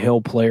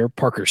downhill player.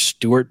 Parker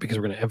Stewart, because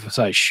we're going to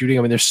emphasize shooting.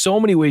 I mean, there's so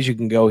many ways you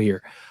can go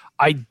here.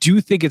 I do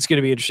think it's going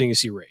to be interesting to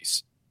see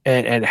Race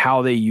and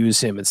how they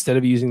use him. Instead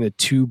of using the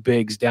 2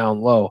 bigs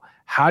down low,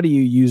 how do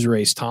you use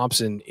Race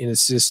Thompson in a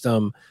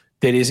system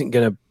that isn't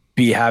going to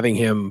be having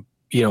him,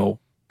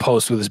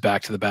 post with his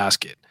back to the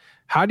basket?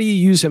 How do you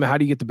use him? How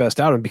do you get the best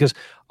out of him? Because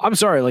I'm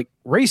sorry,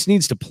 Race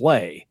needs to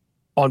play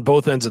on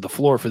both ends of the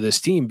floor for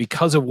this team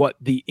because of what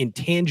the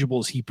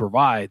intangibles he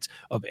provides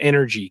of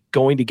energy,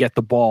 going to get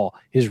the ball,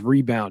 his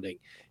rebounding,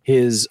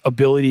 his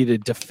ability to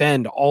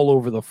defend all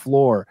over the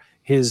floor,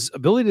 his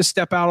ability to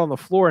step out on the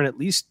floor and at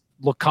least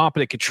look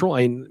competent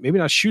controlling, maybe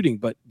not shooting,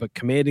 but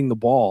commanding the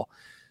ball.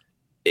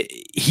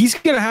 he's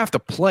going to have to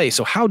play.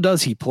 So how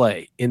does he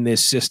play in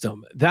this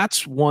system?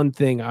 That's one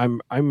thing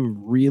I'm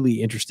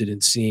really interested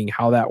in seeing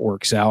how that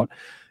works out.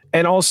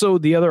 And also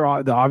the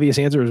obvious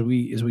answer is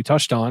we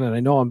touched on, and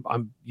I know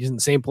I'm using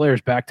the same players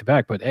back to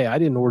back, but hey, I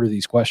didn't order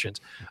these questions.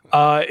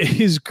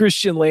 Is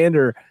Christian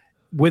Lander,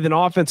 with an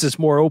offense that's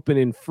more open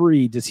and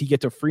free, does he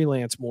get to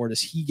freelance more?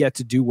 Does he get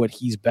to do what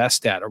he's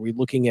best at? Are we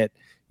looking at,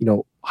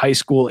 high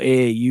school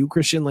AAU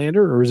Christian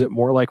Lander, or is it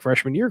more like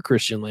freshman year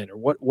Christian Lander?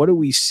 What do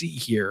we see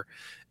here?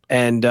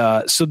 And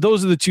so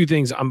those are the two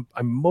things I'm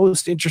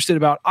most interested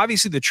about.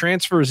 Obviously, the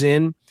transfers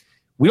in,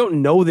 we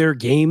don't know their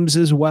games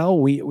as well.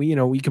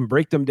 We can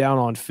break them down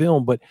on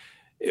film, but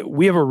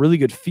we have a really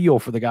good feel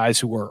for the guys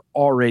who are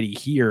already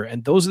here.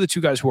 And those are the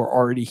two guys who are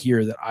already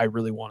here that I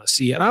really want to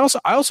see. And I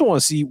also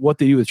want to see what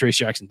they do with Trace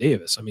Jackson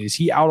Davis. I mean, is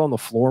he out on the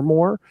floor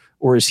more,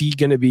 or is he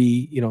going to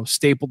be,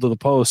 stapled to the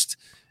post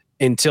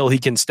until he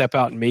can step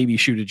out and maybe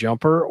shoot a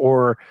jumper?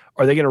 Or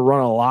are they going to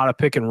run a lot of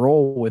pick and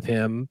roll with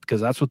him?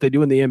 Because that's what they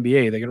do in the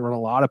NBA. They're going to run a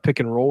lot of pick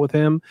and roll with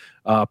him,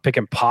 pick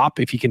and pop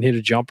if he can hit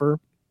a jumper.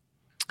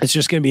 It's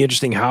just going to be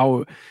interesting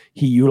how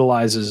he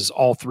utilizes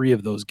all three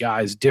of those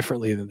guys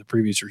differently than the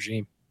previous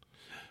regime.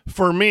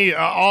 For me,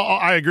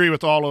 I agree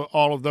with all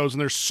of those,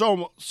 and there's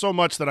so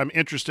much that I'm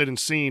interested in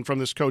seeing from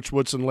this Coach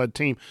Woodson-led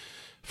team.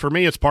 For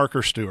me, it's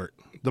Parker Stewart,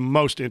 the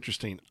most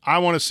interesting. I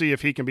want to see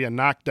if he can be a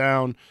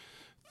knockdown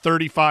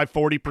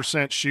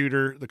 35-40%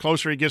 shooter. The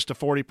closer he gets to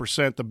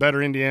 40%, the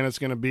better Indiana's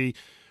going to be.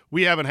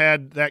 We haven't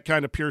had that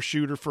kind of pure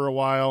shooter for a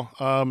while,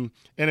 and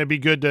it'd be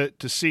good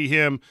to see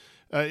him.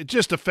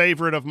 Just a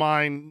favorite of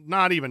mine,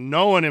 not even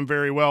knowing him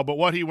very well, but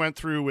what he went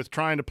through with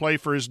trying to play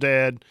for his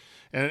dad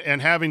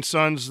and having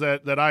sons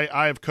that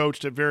I have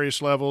coached at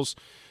various levels,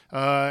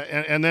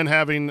 and then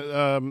having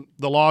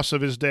the loss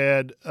of his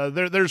dad.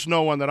 There's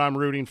no one that I'm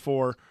rooting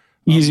for.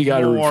 Easy guy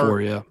to root for,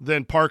 yeah.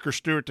 Than Parker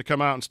Stewart to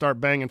come out and start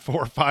banging 4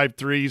 or 5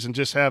 threes and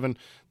just having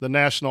the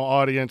national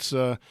audience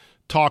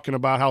talking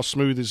about how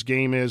smooth his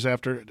game is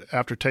after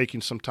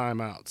taking some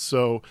time out.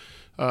 So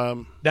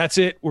that's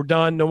it. We're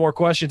done. No more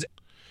questions.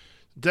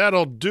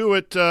 That'll do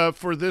it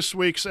for this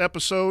week's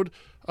episode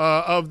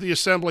of the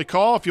Assembly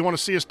Call. If you want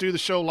to see us do the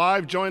show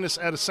live, join us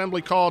at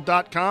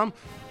assemblycall.com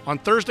on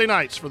Thursday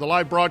nights for the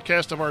live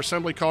broadcast of our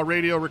Assembly Call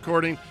radio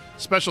recording.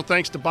 Special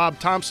thanks to Bob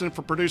Thompson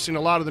for producing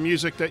a lot of the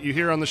music that you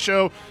hear on the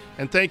show,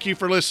 and thank you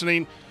for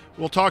listening.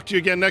 We'll talk to you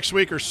again next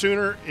week or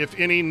sooner if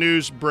any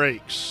news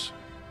breaks.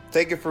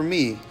 Take it from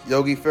me,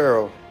 Yogi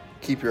Ferrell.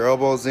 Keep your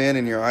elbows in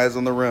and your eyes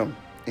on the rim,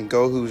 and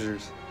go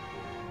Hoosiers.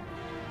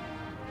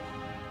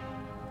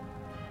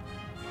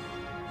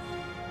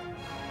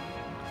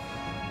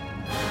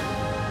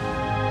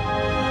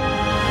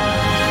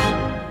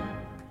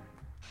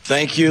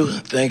 Thank you.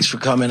 Thanks for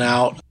coming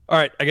out. All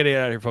right, I got to get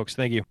out of here, folks.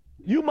 Thank you.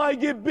 You might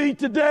get beat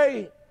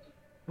today,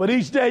 but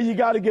each day you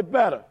got to get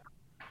better.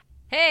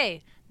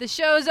 Hey, the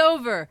show's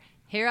over.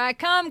 Here I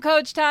come,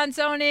 Coach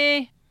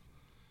Tonsoni.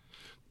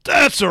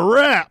 That's a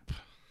wrap.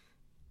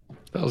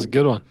 That was a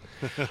good one.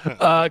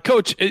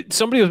 Coach,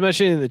 somebody was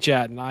mentioning in the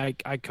chat, and I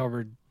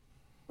covered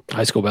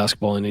high school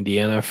basketball in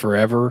Indiana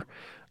forever.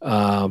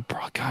 God,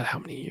 how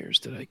many years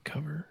did I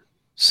cover?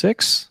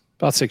 6?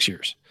 About 6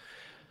 years.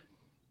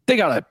 They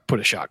got to put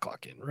a shot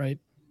clock in, right?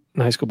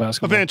 In high school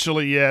basketball.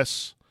 Eventually,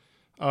 yes.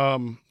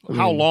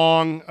 How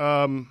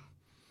long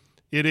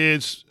it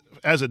is,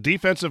 as a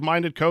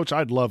defensive-minded coach,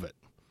 I'd love it.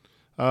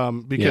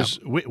 Because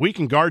we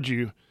can guard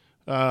you,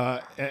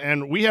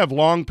 and we have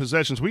long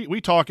possessions.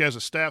 We talk as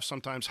a staff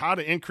sometimes how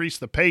to increase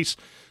the pace,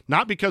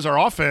 not because our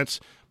offense,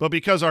 but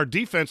because our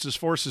defenses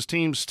forces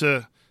teams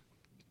to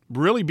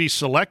really be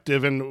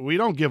selective, and we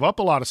don't give up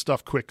a lot of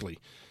stuff quickly.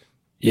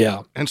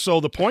 Yeah. And so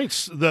the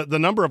points, the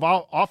number of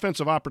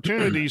offensive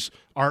opportunities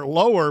are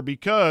lower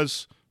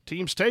because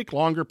teams take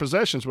longer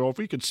possessions. Well, if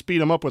we could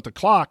speed them up with the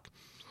clock.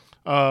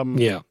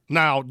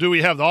 Now, do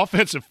we have the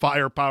offensive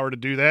firepower to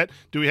do that?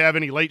 Do we have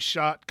any late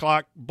shot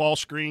clock ball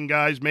screen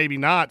guys? Maybe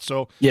not.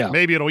 So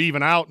maybe it'll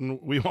even out and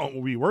we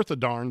won't be worth a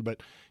darn. But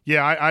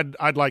yeah,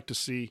 I'd like to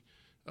see.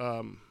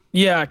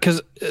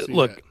 Because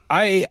look,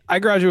 I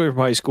graduated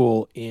from high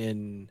school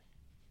in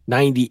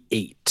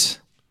 98.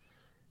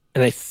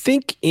 And I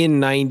think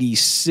in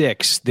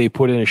 96, they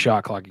put in a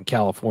shot clock in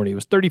California. It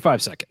was 35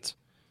 seconds,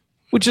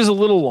 which is a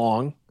little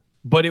long,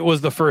 but it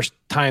was the first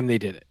time they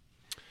did it.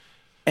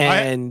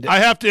 And I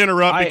have to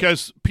interrupt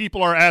because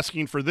people are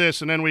asking for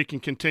this, and then we can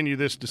continue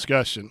this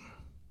discussion.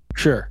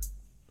 Sure.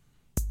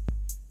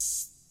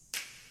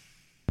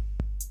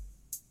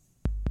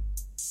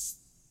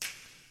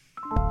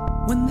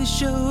 When the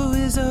show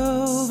is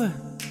over,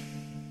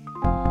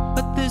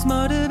 but there's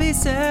more to be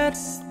said.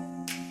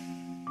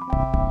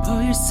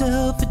 Pour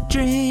yourself a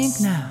drink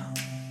now.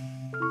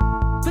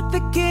 Put the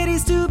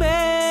kiddies to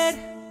bed.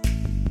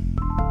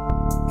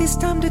 It's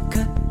time to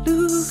cut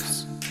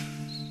loose.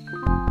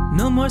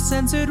 No more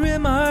censored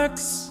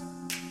remarks.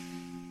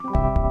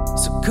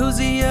 So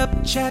cozy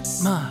up, chat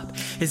mob.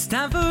 It's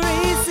time for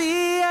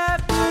AC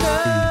After Dark.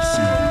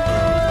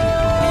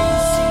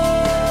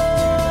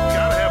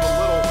 Gotta have a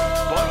little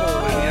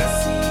butthole in you.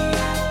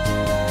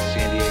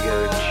 San Diego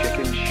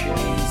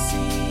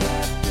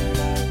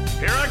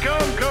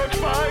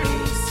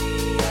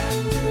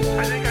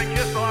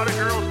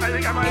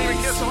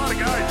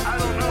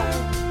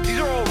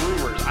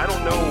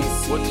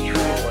What's true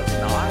and what's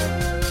not?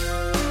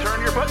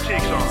 Turn your butt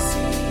cheeks on.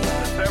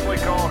 Assembly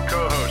call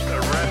co-host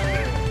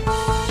arrested.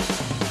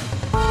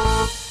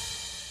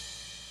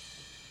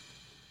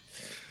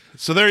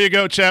 So there you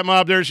go, Chat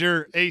Mob. There's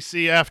your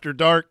AC After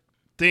Dark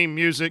theme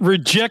music.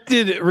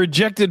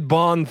 Rejected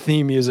Bond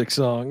theme music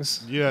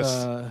songs. Yes.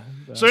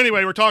 So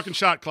anyway, we're talking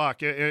shot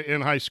clock in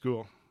high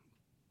school.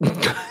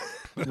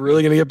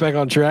 Really going to get back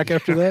on track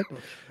after that?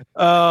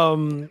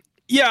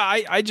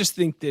 I just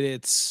think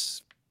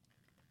that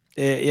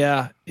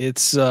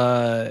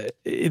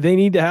they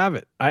need to have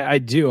it. I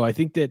do. I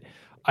think that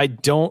I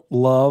don't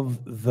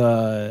love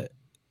the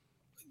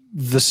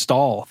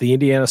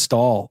Indiana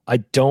stall. I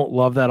don't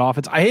love that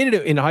offense. I hated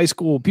it in high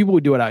school. People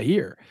would do it out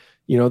here.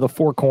 The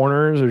four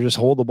corners or just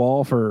hold the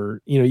ball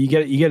for, you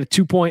get a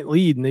 2-point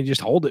lead and they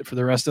just hold it for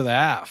the rest of the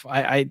half.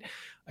 I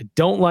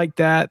don't like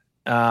that.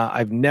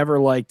 I've never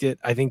liked it.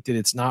 I think that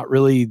it's not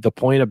really the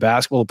point of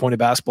basketball. The point of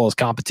basketball is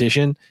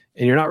competition,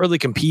 and you're not really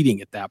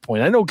competing at that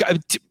point. I know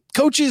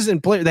coaches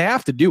and players, they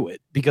have to do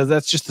it because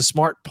that's just the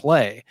smart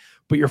play,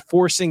 but you're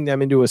forcing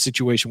them into a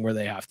situation where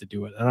they have to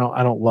do it.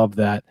 I don't love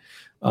that.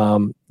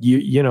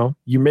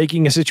 You're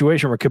making a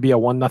situation where it could be a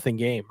 1-0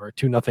 game or a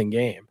 2-0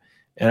 game.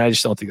 And I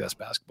just don't think that's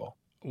basketball.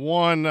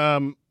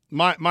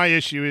 My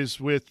issue is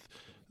with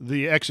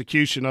the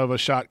execution of a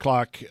shot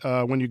clock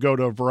when you go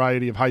to a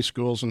variety of high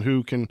schools and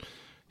who can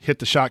hit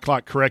the shot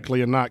clock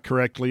correctly and not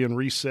correctly and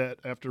reset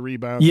after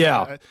rebound.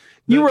 Yeah,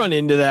 you run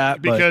into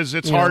that because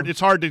it's hard. It's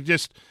hard to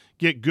just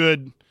get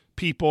good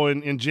people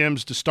in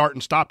gyms to start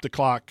and stop the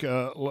clock.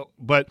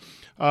 But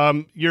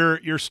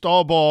your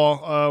stall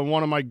ball,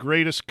 one of my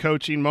greatest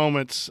coaching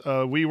moments.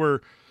 We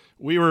were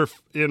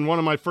in one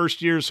of my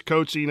first years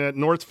coaching at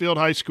Northfield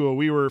High School.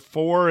 We were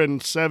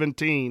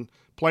 4-17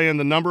 playing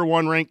the number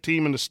 1 ranked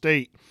team in the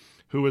state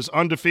who was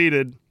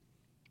undefeated.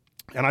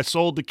 And I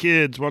sold the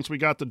kids once we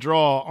got the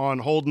draw on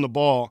holding the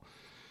ball.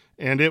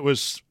 And it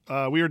was,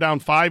 we were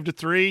down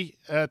 5-3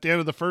 at the end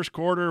of the first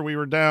quarter. We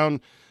were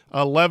down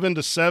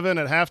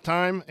 11-7 at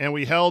halftime, and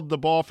we held the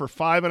ball for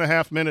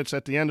 5.5 minutes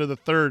at the end of the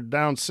third,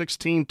 down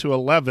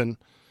 16-11.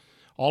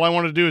 All I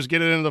wanted to do is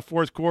get it into the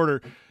fourth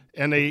quarter,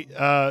 and they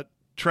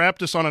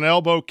trapped us on an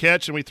elbow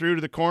catch, and we threw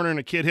to the corner, and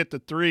a kid hit the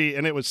three,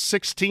 and it was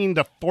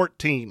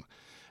 16-14.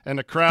 And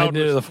the crowd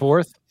into the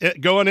fourth.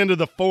 Going into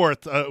the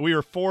fourth, we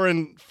were 4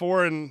 and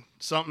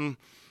something,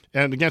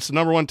 and against the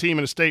number 1 team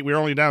in the state, we were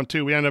only down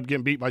 2. We ended up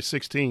getting beat by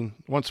 16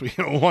 once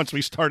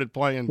we started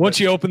playing.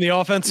 You open the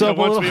offense up.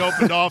 Once we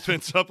opened the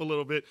offense up a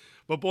little bit,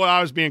 but boy,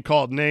 I was being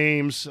called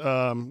names,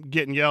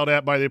 getting yelled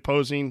at by the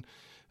opposing,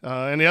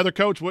 and the other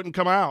coach wouldn't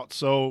come out.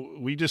 So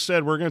we just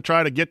said we're going to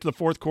try to get to the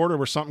fourth quarter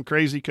where something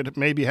crazy could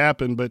maybe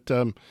happen. But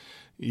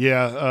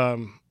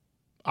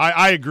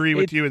I agree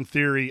with you in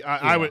theory.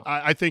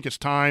 I think it's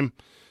time.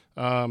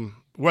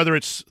 Whether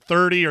it's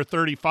 30 or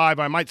 35,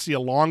 I might see a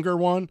longer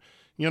one,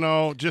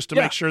 just to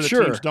make sure that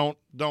teams don't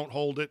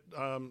hold it,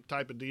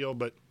 type of deal.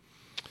 But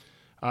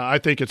I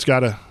think it's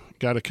got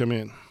to come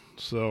in.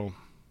 So,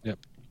 yep.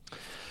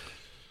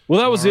 Well,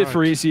 that was it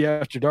for AC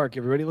After Dark,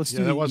 everybody. Let's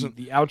do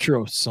the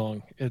outro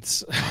song.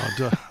 It's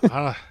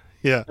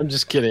yeah. I'm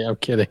just kidding. I'm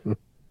kidding.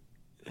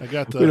 We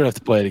don't have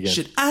to play it again.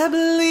 Should I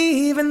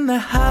believe in the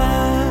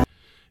high?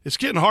 It's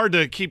getting hard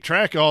to keep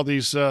track of all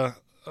these.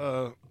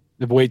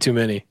 Way too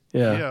many.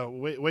 Yeah,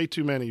 way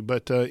too many.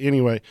 But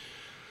anyway,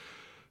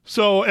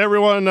 so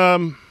everyone,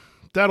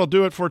 that'll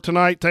do it for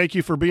tonight. Thank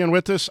you for being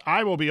with us.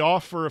 I will be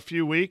off for a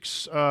few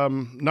weeks.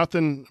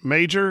 Nothing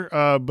major,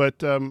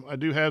 but I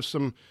do have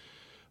some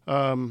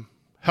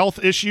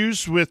health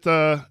issues with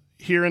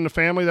here in the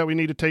family that we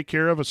need to take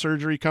care of, a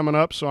surgery coming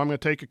up. So I'm going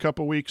to take a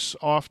couple weeks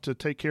off to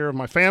take care of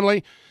my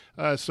family.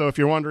 So if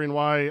you're wondering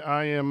why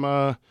I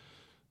am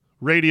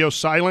radio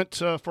silent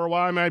for a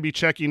while, I might be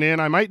checking in.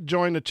 I might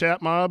join the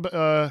chat mob,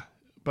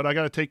 but I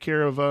got to take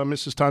care of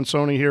Mrs.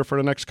 Tonsoni here for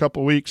the next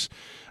couple weeks.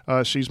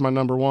 She's my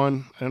number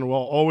 1 and will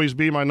always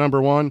be my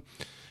number 1.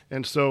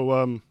 And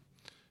so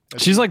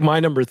she's like my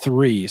number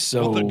 3.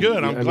 So well,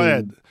 good. I'm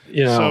glad.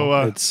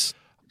 It's.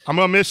 I'm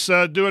gonna miss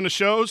doing the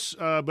shows,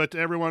 but to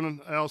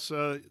everyone else,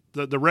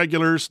 the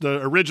regulars,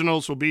 the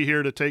originals, will be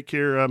here to take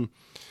care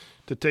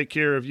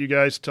of you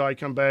guys till I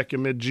come back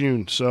in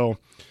mid-June. So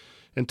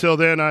until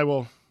then, I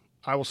will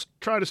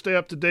try to stay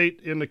up to date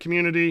in the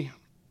community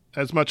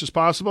as much as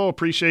possible.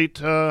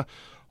 Appreciate all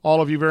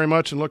of you very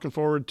much, and looking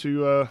forward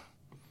to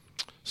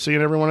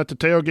seeing everyone at the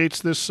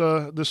tailgates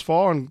this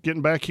fall and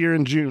getting back here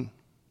in June.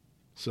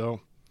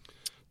 So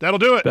that'll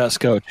do it.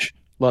 Best coach.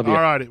 Love you.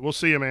 All righty. We'll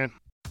see you, man.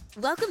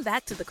 Welcome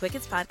back to the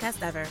quickest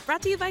podcast ever,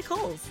 brought to you by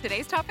Kohl's.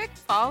 Today's topic,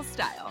 fall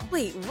style.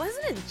 Wait,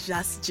 wasn't it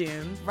just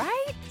June?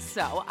 Right?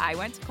 So I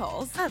went to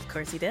Kohl's. Of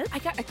course you did. I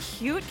got a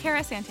cute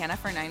Cara Santana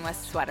for 9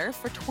 West sweater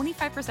for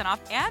 25% off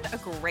and a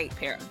great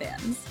pair of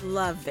Vans.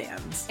 Love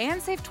Vans.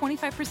 And saved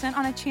 25%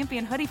 on a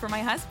Champion hoodie for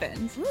my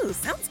husband. Ooh,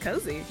 sounds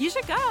cozy. You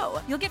should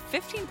go. You'll get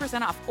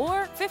 15% off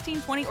or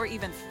 15, 20, or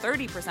even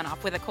 30%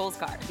 off with a Kohl's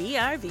card.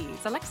 BRB.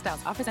 Select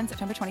styles. Offers end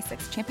September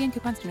 26th. Champion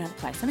coupons do not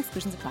apply. Some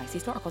exclusions apply. See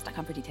store or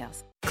Kohl's.com for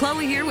details.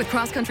 Chloe here with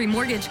Cross Country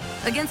Mortgage.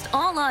 Against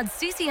all odds,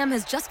 CCM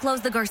has just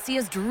closed the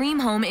Garcia's dream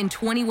home in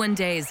 21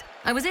 days.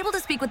 I was able to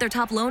speak with their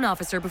top loan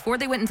officer before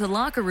they went into the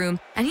locker room,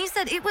 and he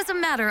said it was a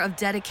matter of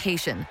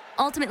dedication.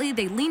 Ultimately,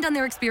 they leaned on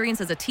their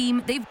experience as a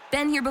team. They've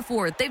been here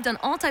before. They've done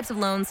all types of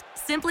loans.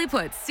 Simply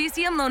put,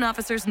 CCM loan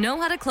officers know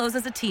how to close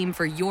as a team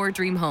for your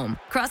dream home.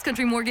 Cross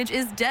Country Mortgage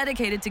is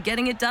dedicated to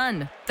getting it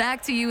done.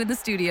 Back to you in the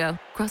studio.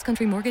 Cross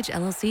Country Mortgage,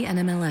 LLC,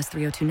 NMLS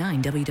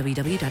 3029,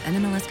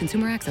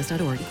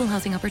 www.nmlsconsumeraccess.org. Equal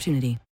housing opportunity.